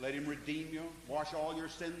 Let him redeem you, wash all your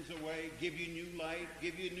sins away, give you new life,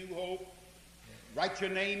 give you new hope. Write your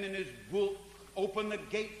name in his book, open the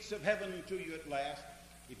gates of heaven to you at last.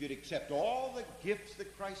 If you'd accept all the gifts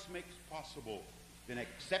that Christ makes possible, then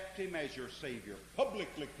accept him as your Savior.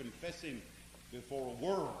 Publicly confess him before a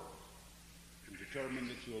world, and determine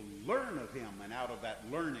that you'll learn of him, and out of that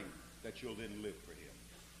learning that you'll then live for him.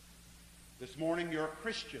 This morning you're a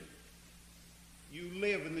Christian. You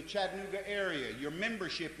live in the Chattanooga area. Your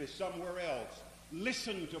membership is somewhere else.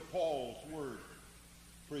 Listen to Paul's word.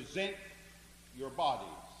 Present your bodies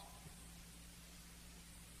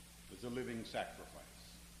as a living sacrifice.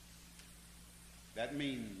 That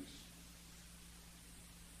means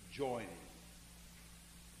joining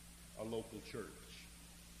a local church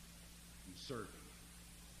and serving.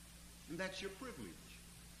 And that's your privilege.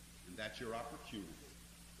 And that's your opportunity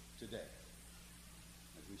today.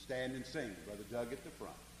 As we stand and sing, Brother Doug at the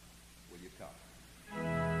front, will you come?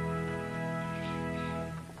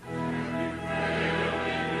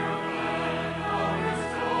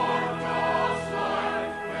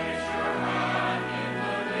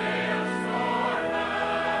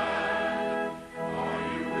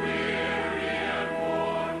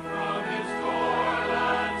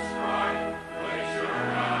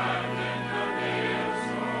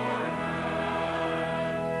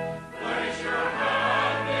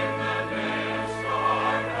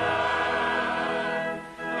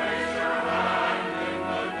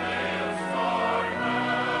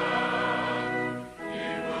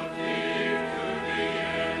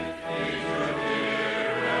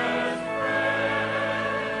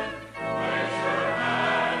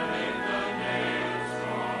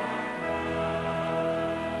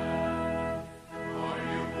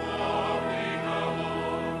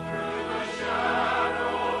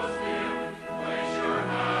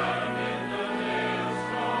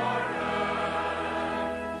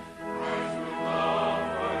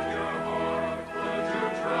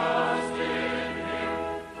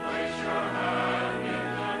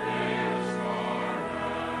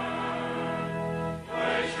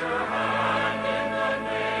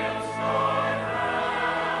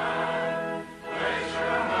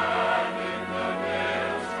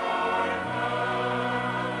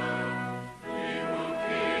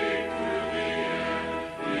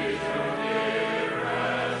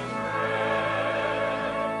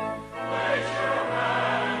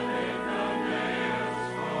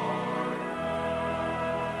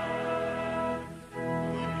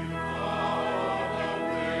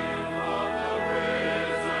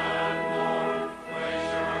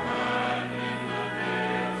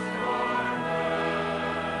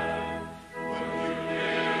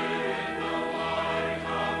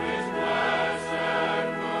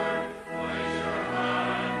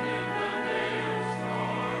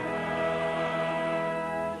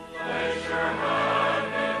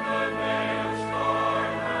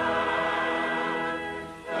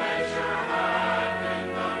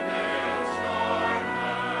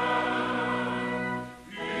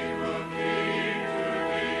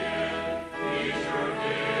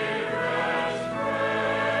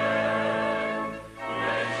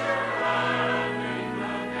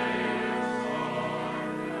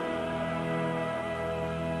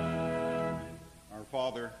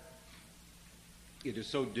 Father, it is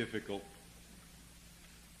so difficult,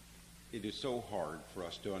 it is so hard for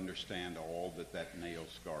us to understand all that that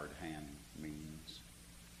nail-scarred hand means.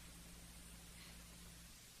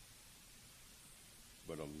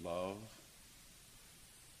 But a love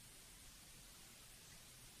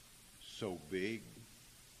so big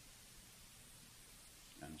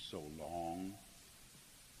and so long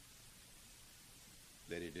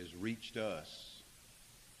that it has reached us,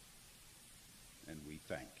 and we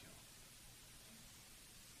thank you.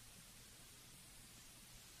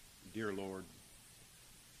 Dear Lord,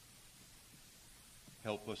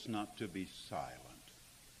 help us not to be silent.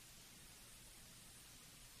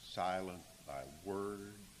 Silent by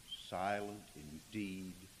word, silent in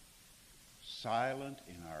deed, silent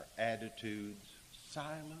in our attitudes,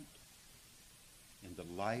 silent in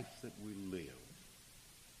the life that we live,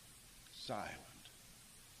 silent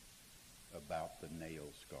about the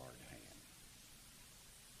nail-scarred hand.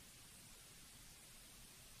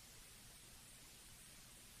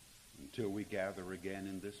 Until we gather again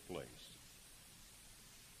in this place,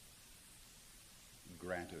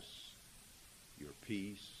 grant us your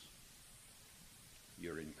peace,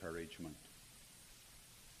 your encouragement,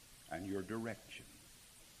 and your direction.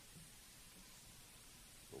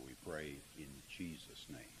 For we pray in Jesus'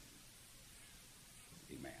 name.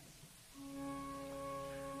 Amen.